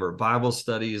number of Bible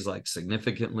studies like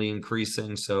significantly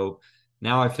increasing. So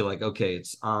now I feel like, okay,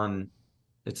 it's on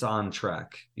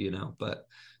track, but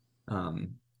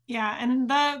yeah. And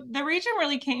the region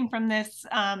really came from this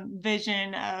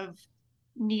vision of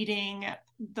needing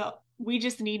we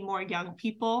just need more young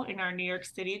people in our New York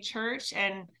City church.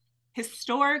 And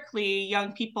historically,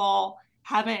 young people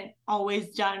haven't always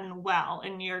done well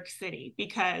in New York City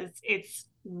because it's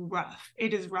rough.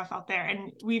 It is rough out there.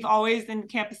 And we've always, in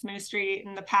campus ministry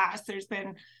in the past, there's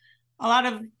been a lot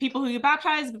of people who get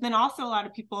baptized, but then also a lot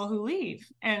of people who leave.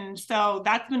 And so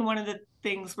that's been one of the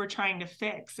things we're trying to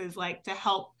fix, is like to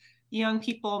help young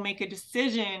people make a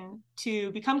decision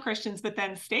to become Christians, but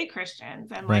then stay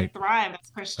Christians and like thrive as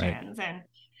Christians. Right.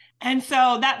 And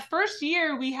so that first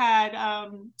year we had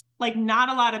like not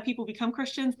a lot of people become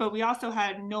Christians, but we also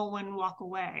had no one walk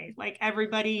away. Like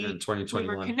everybody we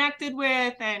were connected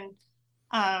with,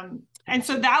 and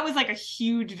so that was like a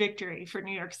huge victory for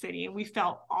New York City. And we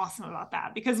felt awesome about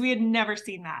that because we had never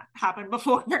seen that happen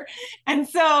before. And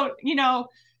so,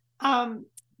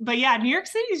 but yeah, New York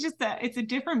City is it's a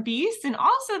different beast. And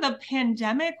also the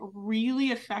pandemic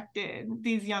really affected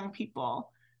these young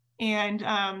people. And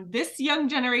this young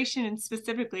generation, and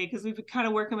specifically, because we've been kind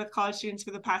of working with college students for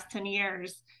the past 10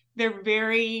 years, they're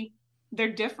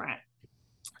different.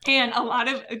 And a lot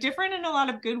of different in a lot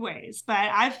of good ways. But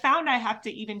I've found I have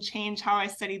to even change how I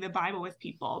study the Bible with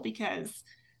people, because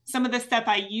some of the stuff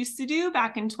I used to do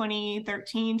back in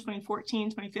 2013,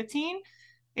 2014, 2015,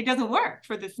 it doesn't work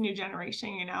for this new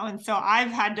generation, And so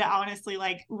I've had to honestly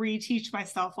like reteach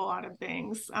myself a lot of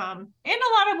things. And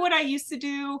a lot of what I used to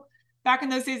do back in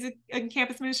those days in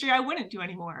campus ministry, I wouldn't do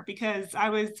anymore because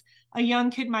I was a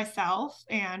young kid myself,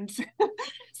 and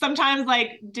sometimes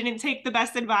like didn't take the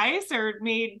best advice or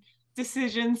made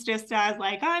decisions just as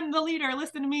like, I'm the leader,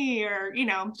 listen to me, or,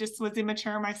 just was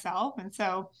immature myself. And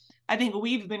so I think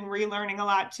we've been relearning a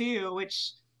lot too,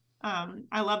 which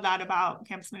I love that about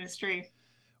campus ministry.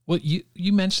 Well,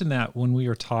 you mentioned that when we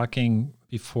were talking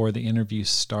before the interview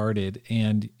started,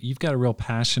 and you've got a real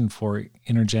passion for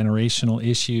intergenerational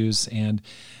issues. And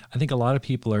I think a lot of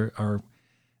people are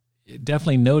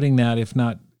definitely noting that, if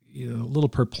not a little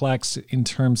perplexed in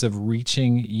terms of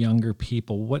reaching younger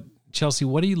people. Chelsea,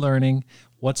 what are you learning?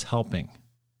 What's helping?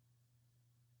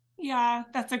 Yeah,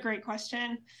 that's a great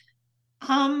question.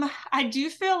 I do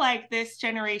feel like this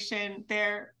generation,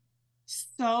 they're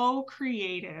so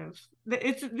creative.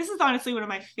 This is honestly one of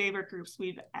my favorite groups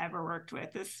we've ever worked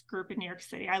with, this group in New York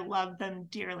City. I love them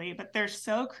dearly, but they're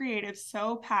so creative,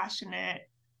 so passionate,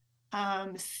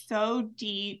 so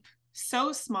deep,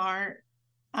 so smart.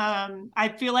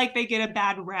 I feel like they get a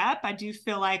bad rep. I do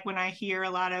feel like when I hear a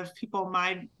lot of people,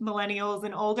 my millennials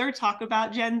and older, talk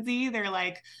about Gen Z, they're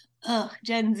like, ugh,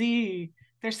 Gen Z,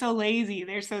 they're so lazy,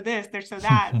 they're so this, they're so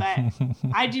that. But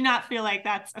I do not feel like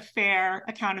that's a fair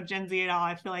account of Gen Z at all.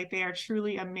 I feel like they are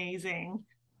truly amazing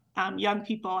young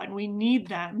people, and we need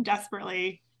them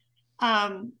desperately.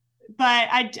 But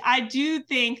I do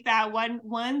think that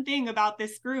one thing about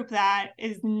this group that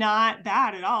is not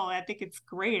bad at all, I think it's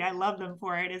great, I love them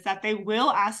for it, is that they will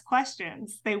ask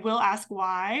questions. They will ask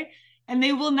why, and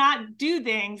they will not do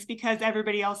things because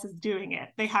everybody else is doing it.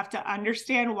 They have to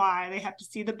understand why. They have to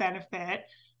see the benefit.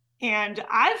 And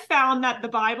I've found that the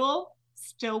Bible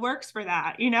still works for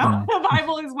that. The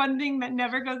Bible is one thing that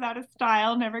never goes out of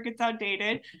style, never gets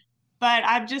outdated. But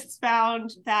I've just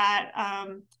found that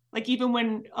like even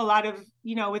when a lot of,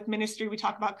 with ministry, we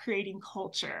talk about creating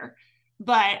culture.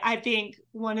 But I think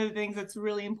one of the things that's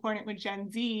really important with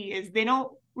Gen Z is they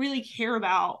don't really care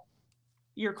about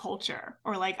your culture,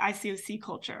 or like ICOC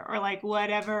culture, or like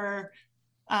whatever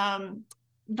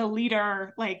the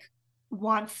leader like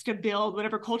wants to build,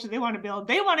 whatever culture they want to build.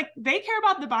 They care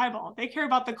about the Bible. They care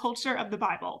about the culture of the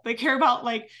Bible. They care about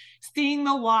like seeing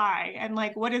the why and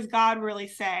like, what does God really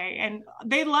say? And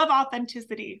they love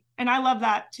authenticity. And I love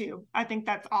that too. I think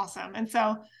that's awesome. And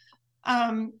so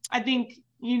I think,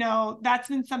 that's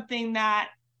been something that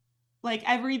like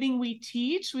everything we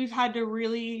teach, we've had to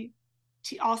really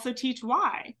also teach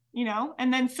why,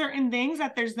 and then certain things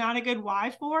that there's not a good why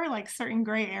for, like certain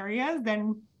gray areas,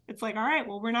 then it's like, all right,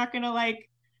 well, we're not going to like,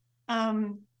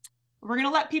 we're going to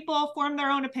let people form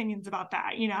their own opinions about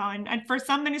that, and for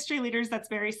some ministry leaders, that's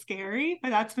very scary,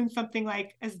 but that's been something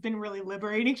like has been really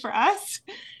liberating for us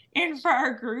and for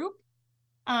our group.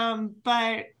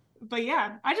 But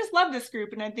yeah, I just love this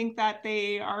group. And I think that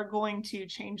they are going to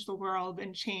change the world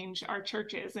and change our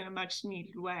churches in a much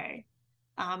needed way.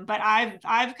 But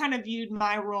I've kind of viewed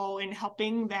my role in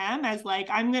helping them as like,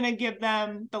 I'm going to give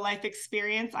them the life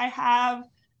experience I have,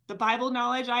 the Bible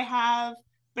knowledge I have,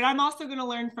 but I'm also going to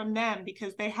learn from them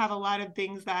because they have a lot of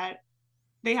things that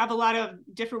they have a lot of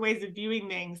different ways of viewing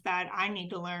things that I need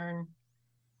to learn.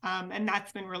 And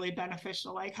that's been really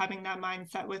beneficial, like having that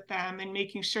mindset with them and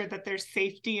making sure that there's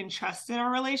safety and trust in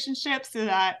our relationship so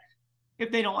that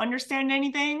if they don't understand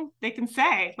anything, they can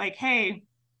say like, hey,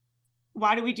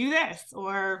 why do we do this?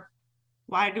 Or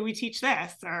why do we teach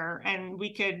this? And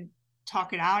we could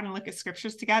talk it out and look at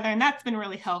scriptures together. And that's been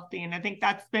really healthy. And I think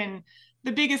that's been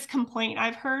the biggest complaint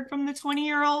I've heard from the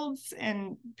 20-year-olds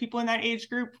and people in that age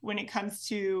group when it comes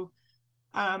to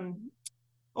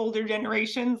older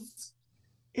generations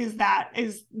is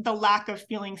the lack of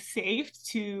feeling safe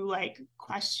to like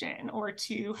question or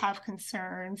to have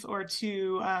concerns or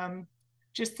to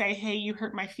just say, hey, you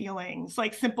hurt my feelings,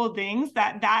 like simple things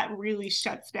that really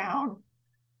shuts down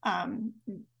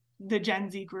the Gen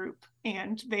Z group,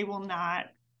 and they will not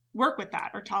work with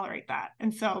that or tolerate that.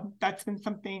 And so that's been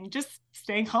something, just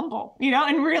staying humble,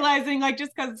 and realizing like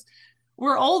just because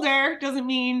we're older doesn't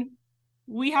mean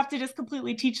we have to just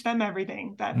completely teach them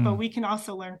everything but we can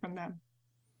also learn from them.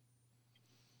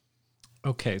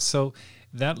 Okay, so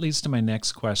that leads to my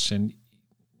next question.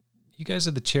 You guys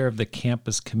are the chair of the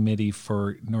campus committee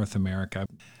for North America.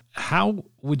 How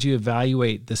would you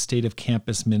evaluate the state of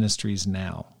campus ministries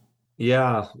now?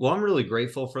 Yeah, well, I'm really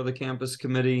grateful for the campus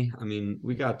committee. I mean,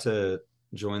 we got to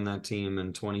join that team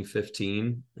in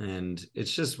 2015, and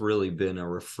it's just really been a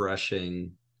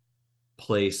refreshing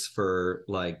place for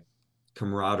like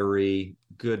camaraderie.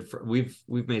 We've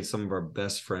made some of our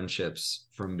best friendships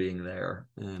from being there,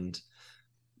 and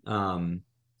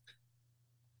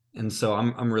so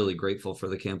I'm really grateful for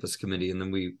the campus committee. And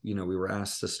then we were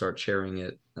asked to start chairing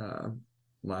it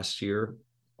last year,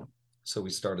 so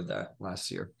we started that last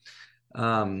year.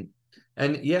 And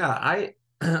yeah,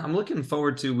 I'm looking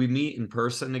forward to, we meet in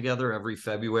person together every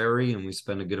February and we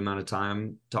spend a good amount of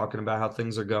time talking about how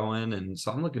things are going. And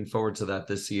so I'm looking forward to that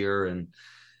this year, and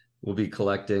we'll be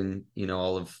collecting,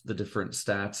 all of the different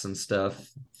stats and stuff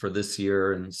for this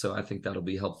year. And so I think that'll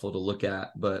be helpful to look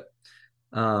at. But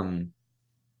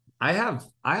I have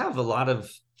a lot of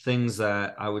things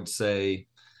that I would say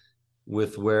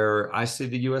with where I see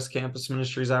the U.S. campus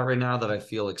ministries at right now that I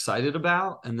feel excited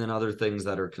about, and then other things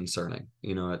that are concerning.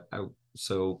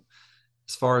 So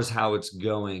as far as how it's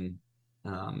going,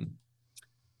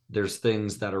 there's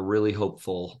things that are really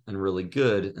hopeful and really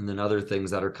good, and then other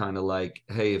things that are kind of like,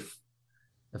 hey, if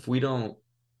we don't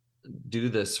do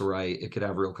this right, it could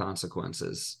have real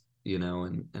consequences,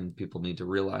 and people need to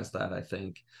realize that, I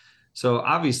think. So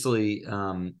obviously,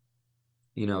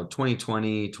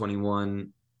 2020,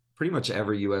 21, pretty much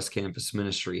every U.S. campus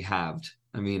ministry halved.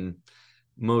 I mean,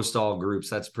 most all groups,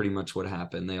 that's pretty much what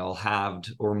happened. They all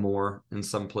halved or more in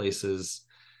some places.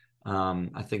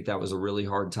 I think that was a really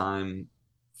hard time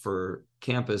for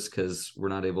campus because we're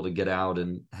not able to get out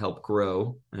and help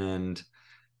grow. And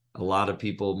a lot of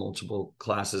people, multiple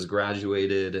classes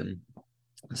graduated. And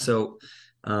so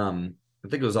I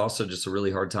think it was also just a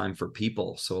really hard time for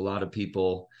people. So a lot of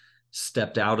people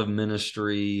stepped out of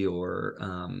ministry or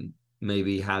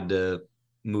maybe had to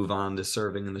move on to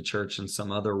serving in the church in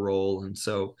some other role. And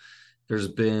so there's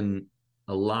been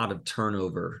a lot of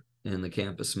turnover in the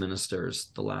campus ministers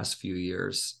the last few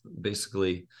years.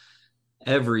 Basically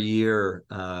every year,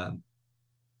 about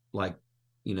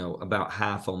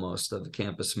half almost of the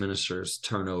campus ministers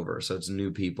turnover. So it's new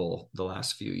people the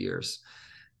last few years.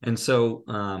 And so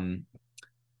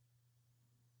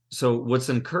what's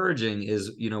encouraging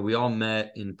is, we all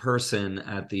met in person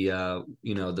at the,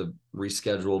 the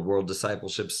rescheduled World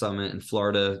Discipleship Summit in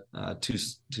Florida two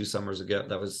summers ago.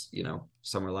 That was,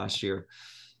 summer last year.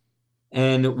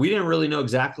 And we didn't really know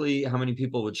exactly how many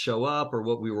people would show up or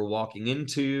what we were walking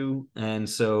into. And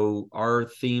so our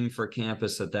theme for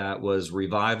campus at that was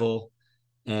revival.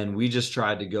 And we just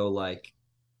tried to go like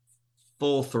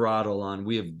full throttle on,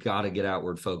 we have got to get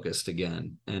outward focused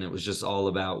again. And it was just all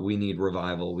about, we need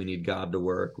revival. We need God to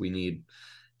work. We need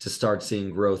to start seeing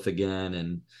growth again.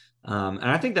 And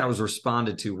I think that was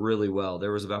responded to really well.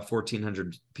 There was about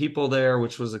 1,400 people there,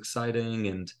 which was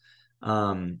exciting.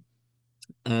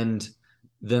 And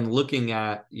then looking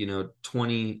at,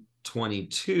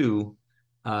 2022,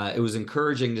 it was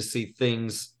encouraging to see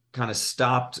things kind of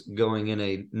stopped going in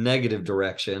a negative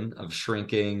direction of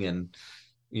shrinking and,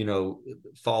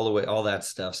 fall away, all that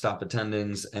stuff, stop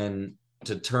attendings, and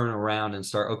to turn around and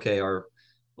start, okay, our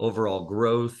overall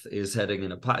growth is heading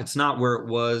in it's not where it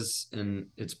was in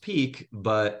its peak,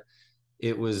 but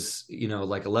it was,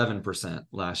 like 11%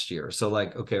 last year. So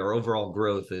like, okay, our overall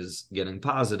growth is getting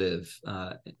positive,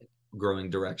 growing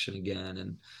direction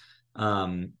again.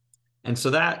 And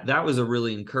so that was a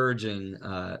really encouraging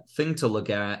thing to look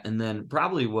at. And then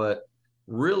probably what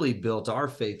really built our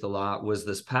faith a lot was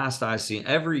this past IC.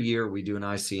 Every year we do an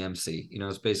ICMC.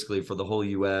 It's basically for the whole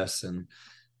U.S. and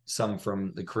some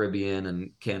from the Caribbean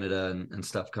and Canada and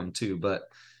stuff come too. But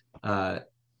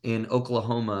in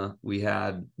Oklahoma, we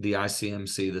had the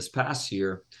ICMC this past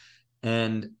year,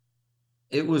 and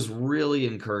it was really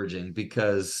encouraging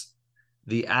because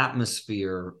the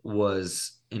atmosphere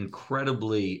was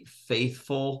incredibly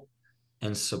faithful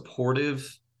and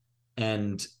supportive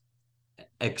and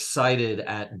excited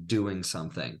at doing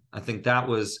something. I think that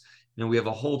was, we have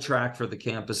a whole track for the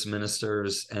campus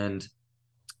ministers, and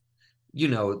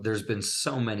there's been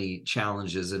so many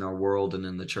challenges in our world and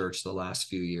in the church the last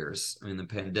few years. I mean, the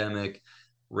pandemic,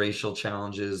 racial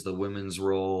challenges, the women's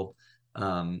role,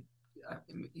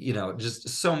 just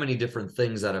so many different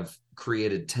things that have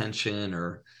created tension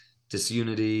or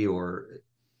disunity or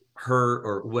hurt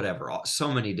or whatever,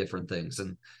 so many different things.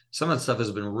 And some of that stuff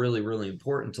has been really, really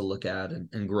important to look at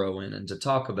and grow in and to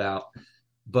talk about.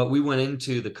 But we went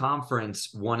into the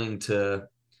conference wanting to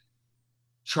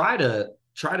try to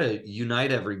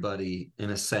unite everybody in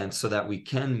a sense so that we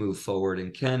can move forward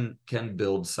and can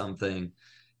build something.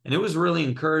 And it was really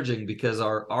encouraging because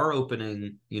our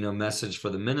opening, message for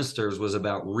the ministers was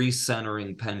about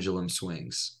recentering pendulum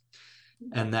swings,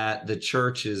 and that the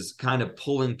church is kind of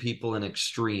pulling people in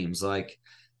extremes, like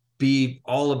be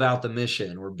all about the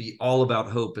mission or be all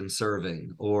about hope and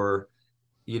serving, or,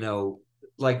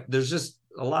 like there's just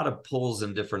a lot of pulls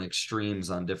in different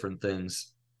extremes on different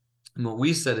things. And what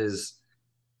we said is,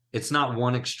 it's not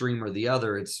one extreme or the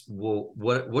other. It's, well,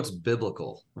 what's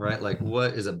biblical, right? Like,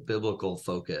 what is a biblical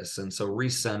focus? And so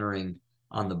recentering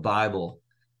on the Bible,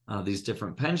 these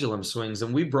different pendulum swings.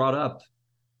 And we brought up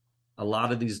a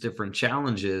lot of these different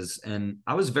challenges. And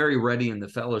I was very ready in the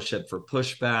fellowship for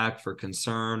pushback, for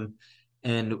concern.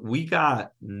 And we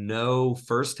got no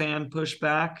firsthand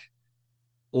pushback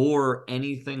or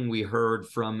anything we heard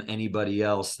from anybody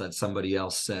else that somebody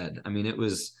else said. I mean, it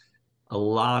was a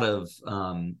lot of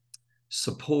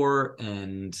support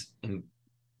and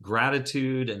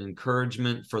gratitude and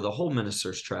encouragement for the whole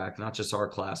ministers track, not just our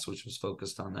class, which was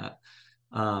focused on that.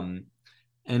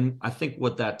 And I think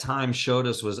what that time showed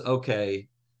us was, okay,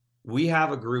 we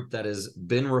have a group that has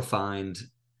been refined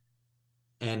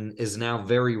and is now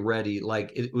very ready.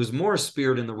 Like, it was more a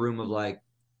spirit in the room of like,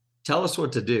 tell us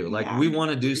what to do. Like, we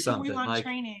want to do something. Like,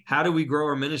 training. How do we grow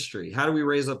our ministry? How do we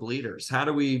raise up leaders? How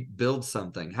do we build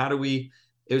something?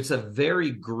 It's a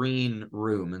very green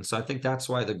room. And so I think that's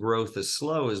why the growth is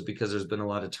slow, is because there's been a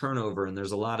lot of turnover and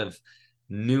there's a lot of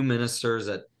new ministers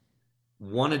that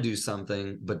want to do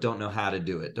something, but don't know how to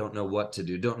do it, don't know what to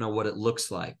do, don't know what it looks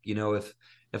like.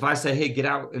 If I say, hey, get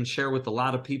out and share with a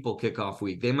lot of people kickoff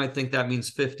week, they might think that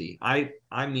means 50. I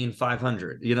mean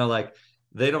 500, like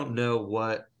they don't know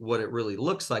what it really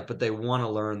looks like, but they want to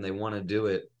learn, they want to do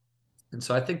it. And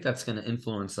so I think that's going to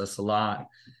influence us a lot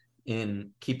in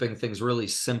keeping things really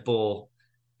simple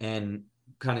and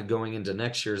kind of going into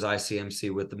next year's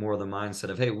ICMC with the mindset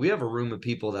of, hey, we have a room of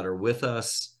people that are with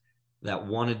us, that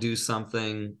want to do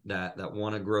something, that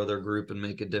want to grow their group and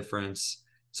make a difference.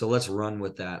 So let's run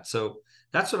with that. So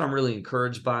that's what I'm really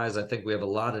encouraged by, is I think we have a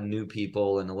lot of new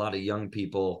people and a lot of young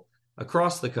people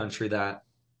across the country that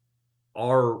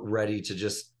are ready to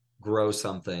just grow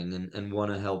something and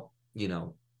want to help,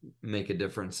 make a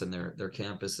difference in their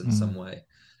campus in some way.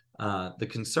 The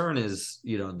concern is,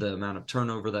 the amount of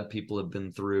turnover that people have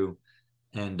been through,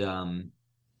 and,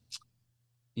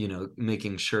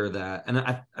 making sure that, and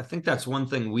I think that's one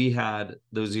thing we had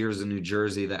those years in New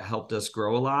Jersey that helped us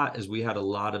grow a lot, is we had a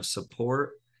lot of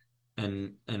support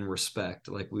and respect.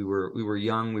 Like, we were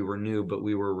young, we were new, but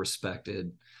we were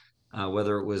respected.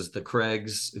 Whether it was the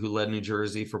Craigs, who led New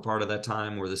Jersey for part of that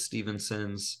time, or the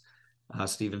Stevensons,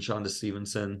 Shonda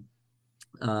Stevenson.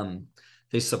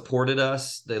 They supported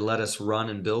us. They let us run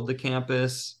and build the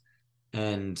campus,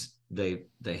 and they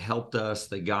helped us.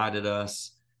 They guided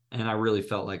us, and I really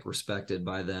felt like respected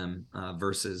by them,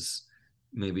 versus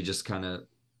maybe just kind of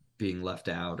being left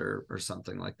out or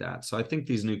something like that. So I think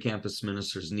these new campus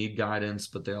ministers need guidance,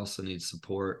 but they also need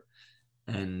support,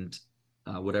 and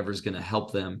whatever's going to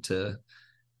help them to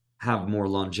have more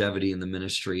longevity in the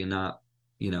ministry and not,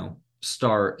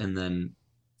 start and then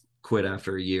quit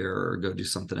after a year or go do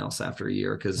something else after a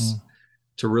year. Because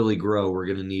to really grow, we're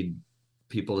going to need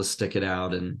people to stick it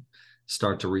out and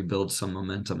start to rebuild some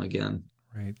momentum again.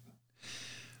 Right.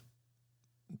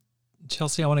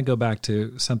 Chelsea, I want to go back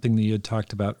to something that you had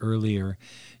talked about earlier.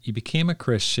 You became a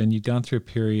Christian. You'd gone through a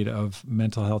period of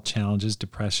mental health challenges,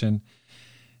 depression.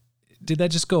 did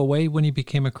that just go away when you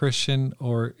became a Christian,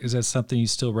 or is that something you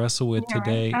still wrestle with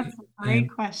today? That's a great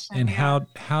question. And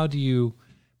how do you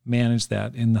manage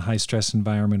that in the high stress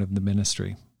environment of the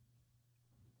ministry?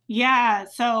 Yeah,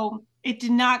 so it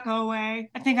did not go away.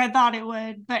 I think I thought it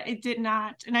would, but it did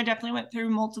not. And I definitely went through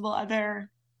multiple other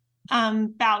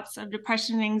bouts of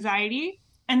depression and anxiety.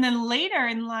 And then later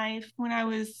in life, when I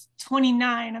was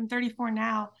 29, I'm 34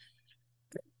 now,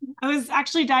 I was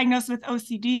actually diagnosed with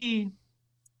OCD.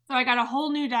 So I got a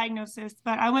whole new diagnosis,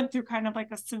 but I went through kind of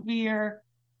like a severe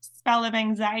spell of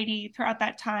anxiety throughout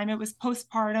that time. It was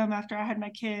postpartum after I had my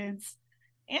kids.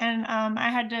 And I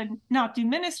had to not do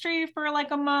ministry for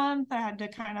like a month. I had to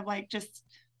kind of like just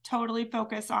totally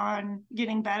focus on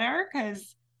getting better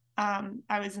because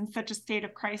I was in such a state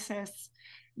of crisis.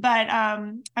 But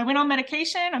I went on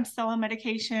medication. I'm still on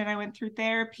medication. I went through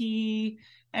therapy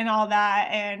and all that.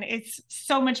 And it's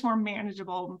so much more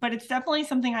manageable. But it's definitely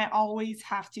something I always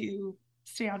have to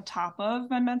stay on top of,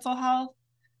 my mental health.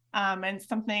 And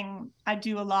something I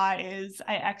do a lot is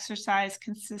I exercise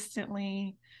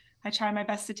consistently. I try my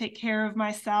best to take care of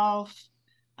myself,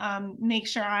 make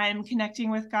sure I'm connecting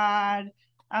with God.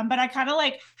 But I kind of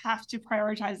like have to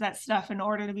prioritize that stuff in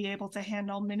order to be able to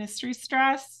handle ministry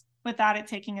stress without it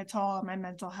taking a toll on my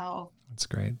mental health. That's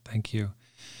great. Thank you.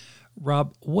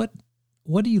 Rob, what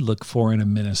do you look for in a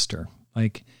minister?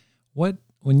 Like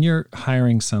when you're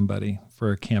hiring somebody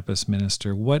for a campus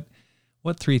minister, what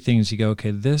 3 things you go, okay,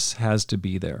 this has to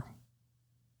be there?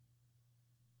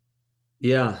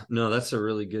 Yeah, no, that's a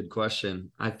really good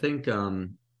question. I think,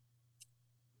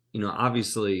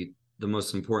 obviously the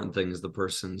most important thing is the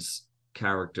person's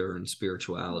character and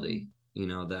spirituality,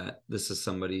 that this is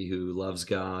somebody who loves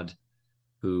God,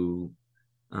 who,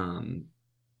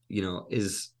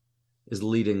 is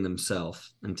leading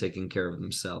themselves and taking care of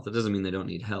themselves. It doesn't mean they don't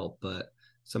need help, but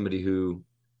somebody who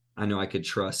I know I could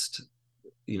trust,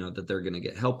 that they're going to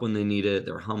get help when they need it.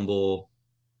 They're humble.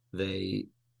 They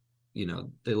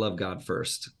love God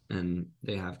first, and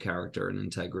they have character and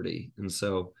integrity. And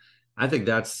so I think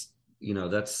that's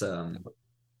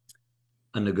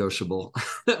unnegotiable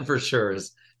for sure,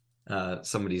 is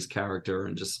somebody's character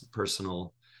and just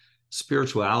personal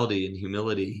spirituality and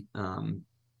humility,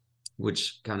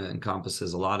 which kind of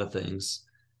encompasses a lot of things.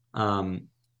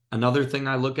 Another thing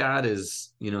I look at is,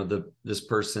 this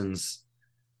person's,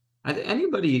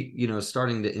 anybody,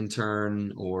 starting to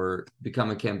intern or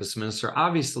become a campus minister,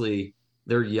 obviously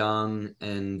they're young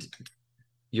and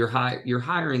you're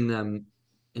hiring them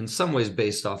in some ways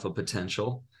based off of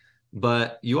potential,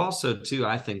 but you also too,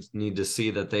 I think, need to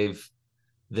see that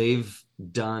they've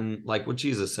done like what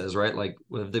Jesus says, right? Like,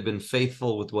 have they been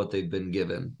faithful with what they've been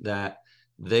given, that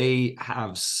they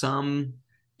have some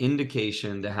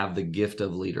indication to have the gift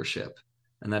of leadership.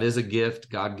 And that is a gift.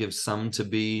 God gives some to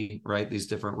be, right, these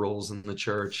different roles in the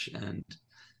church. And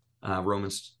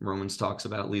Romans talks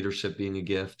about leadership being a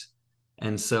gift.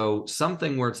 And so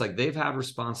something where it's like they've had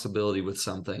responsibility with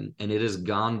something and it has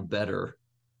gone better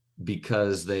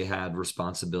because they had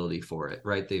responsibility for it,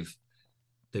 right? They've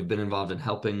been involved in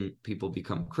helping people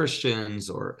become Christians,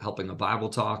 or helping a Bible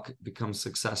talk become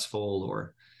successful,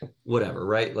 or whatever,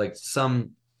 right? Like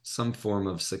some form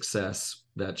of success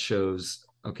that shows,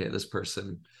 okay, this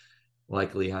person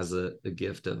likely has a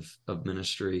gift of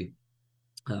ministry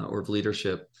or of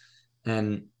leadership.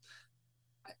 And,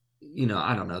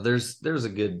 I don't know, there's a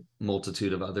good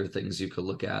multitude of other things you could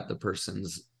look at. The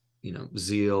person's,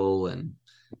 zeal and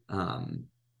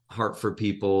heart for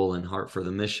people and heart for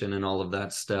the mission and all of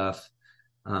that stuff.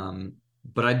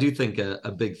 But I do think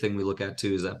a big thing we look at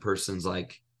too is that person's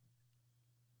like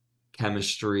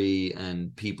chemistry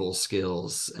and people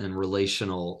skills and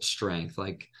relational strength.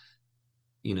 Like,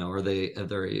 are they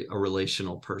a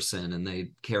relational person, and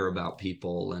they care about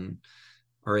people and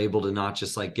are able to not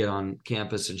just like get on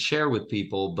campus and share with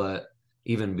people, but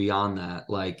even beyond that,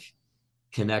 like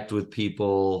connect with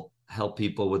people, help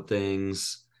people with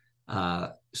things,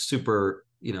 super,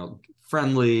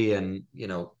 friendly, and,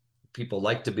 people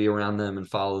like to be around them and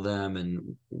follow them.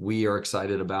 And we are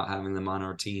excited about having them on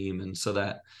our team. And so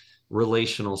that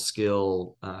relational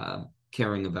skill,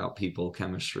 caring about people,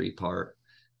 chemistry part,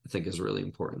 I think is really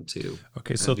important too.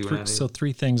 Okay. So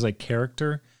 3 things, like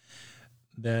character,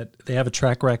 that they have a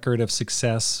track record of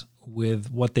success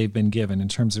with what they've been given in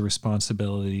terms of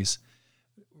responsibilities,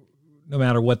 no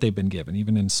matter what they've been given,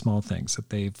 even in small things, that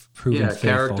they've proven faithful.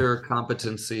 Character,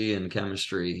 competency, and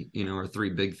chemistry, are 3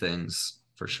 big things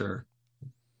for sure.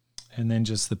 And then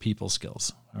just the people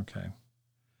skills. Okay.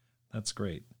 That's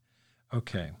great.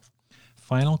 Okay.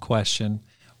 Final question.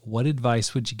 What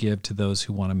advice would you give to those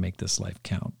who want to make this life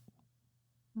count?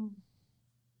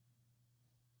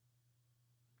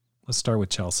 Let's start with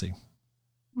Chelsea.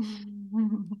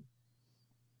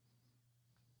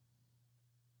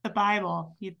 The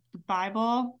Bible. The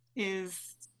Bible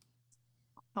is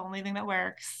the only thing that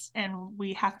works. And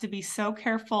we have to be so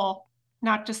careful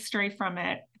not to stray from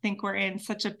it. I think we're in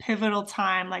such a pivotal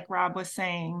time, like Rob was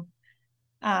saying.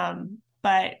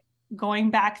 But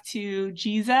going back to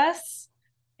Jesus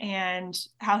and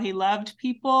how he loved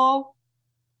people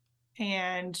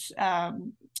and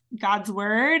God's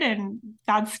word and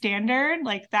God's standard,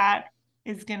 like that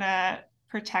is going to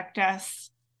protect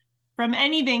us from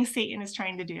anything Satan is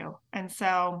trying to do. And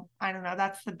so, I don't know,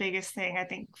 that's the biggest thing I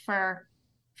think for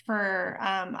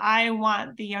I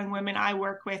want the young women I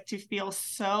work with to feel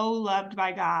so loved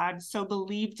by God, so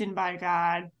believed in by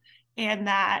God, and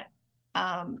that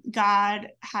God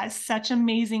has such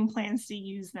amazing plans to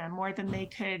use them more than they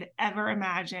could ever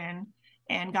imagine.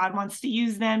 And God wants to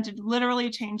use them to literally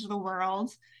change the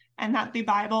world, and that the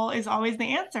Bible is always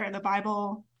the answer. The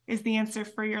Bible is the answer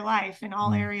for your life in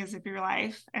all areas of your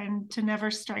life, and to never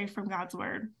stray from God's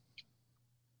word.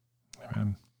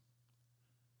 Amen.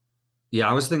 Yeah,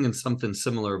 I was thinking something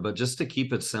similar, but just to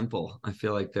keep it simple. I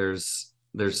feel like there's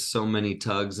so many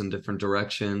tugs in different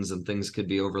directions and things could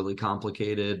be overly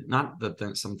complicated. Not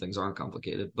that some things aren't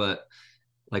complicated, but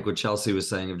like what Chelsea was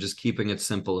saying, of just keeping it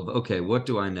simple of, okay, what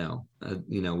do I know?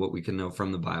 What we can know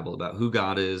from the Bible about who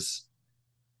God is,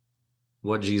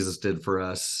 what Jesus did for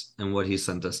us, and what he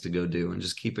sent us to go do, and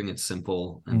just keeping it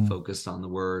simple and focused on the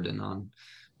word and on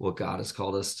what God has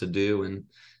called us to do, and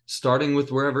starting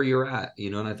with wherever you're at,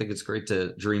 and I think it's great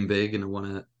to dream big and to want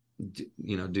to,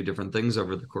 do different things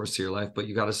over the course of your life, but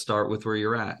you got to start with where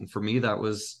you're at. And for me, that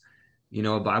was,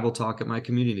 a Bible talk at my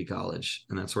community college,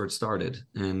 and that's where it started.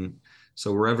 And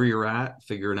so wherever you're at,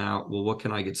 figuring out, well, what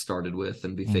can I get started with,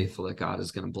 and be faithful that God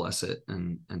is going to bless it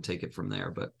and take it from there.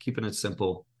 But keeping it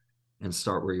simple and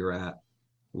start where you're at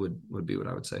would be what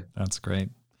I would say. That's great.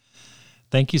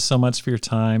 Thank you so much for your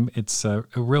time. It's a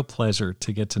real pleasure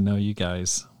to get to know you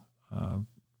guys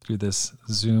through this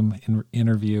Zoom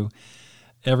interview.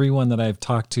 Everyone that I've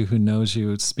talked to who knows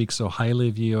you speaks so highly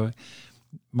of you.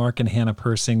 Mark and Hannah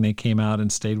Persing, they came out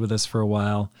and stayed with us for a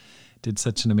while, did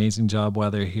such an amazing job while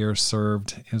they're here,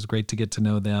 served. It was great to get to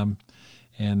know them.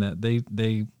 And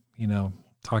they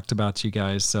talked about you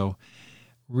guys. So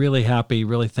really happy,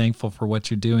 really thankful for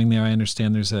what you're doing there. I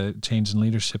understand there's a change in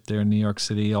leadership there in New York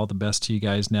City. All the best to you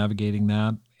guys navigating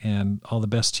that, and all the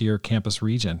best to your campus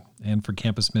region and for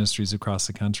campus ministries across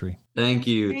the country. Thank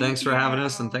you. Thanks for having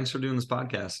us, and thanks for doing this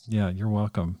podcast. Yeah, you're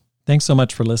welcome. Thanks so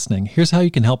much for listening. Here's how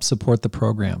you can help support the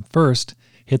program. First,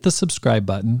 hit the subscribe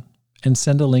button and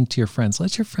send a link to your friends.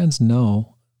 Let your friends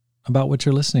know about what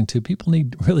you're listening to. People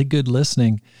need really good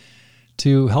listening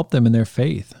to help them in their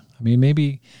faith. I mean, maybe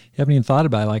you haven't even thought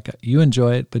about it, like you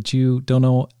enjoy it, but you don't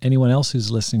know anyone else who's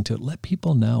listening to it. Let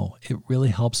people know. It really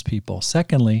helps people.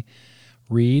 Secondly,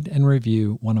 read and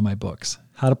review one of my books,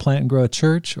 How to Plant and Grow a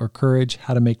Church, or Courage,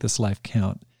 How to Make This Life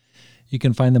Count. You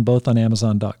can find them both on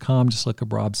Amazon.com. Just look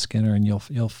up Rob Skinner and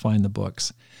you'll find the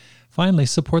books. Finally,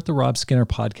 support the Rob Skinner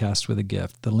podcast with a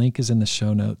gift. The link is in the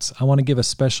show notes. I want to give a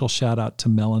special shout out to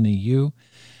Melanie Yu,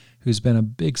 who's been a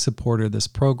big supporter of this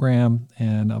program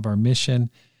and of our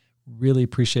mission. Really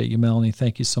appreciate you, Melanie.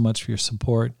 Thank you so much for your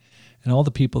support. And all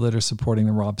the people that are supporting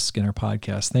the Rob Skinner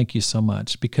podcast, thank you so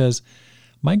much, because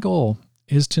my goal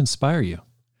is to inspire you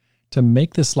to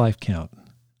make this life count,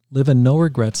 live a no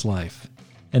regrets life,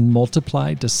 and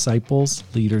multiply disciples,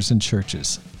 leaders, and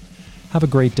churches. Have a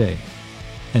great day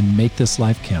and make this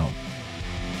life count.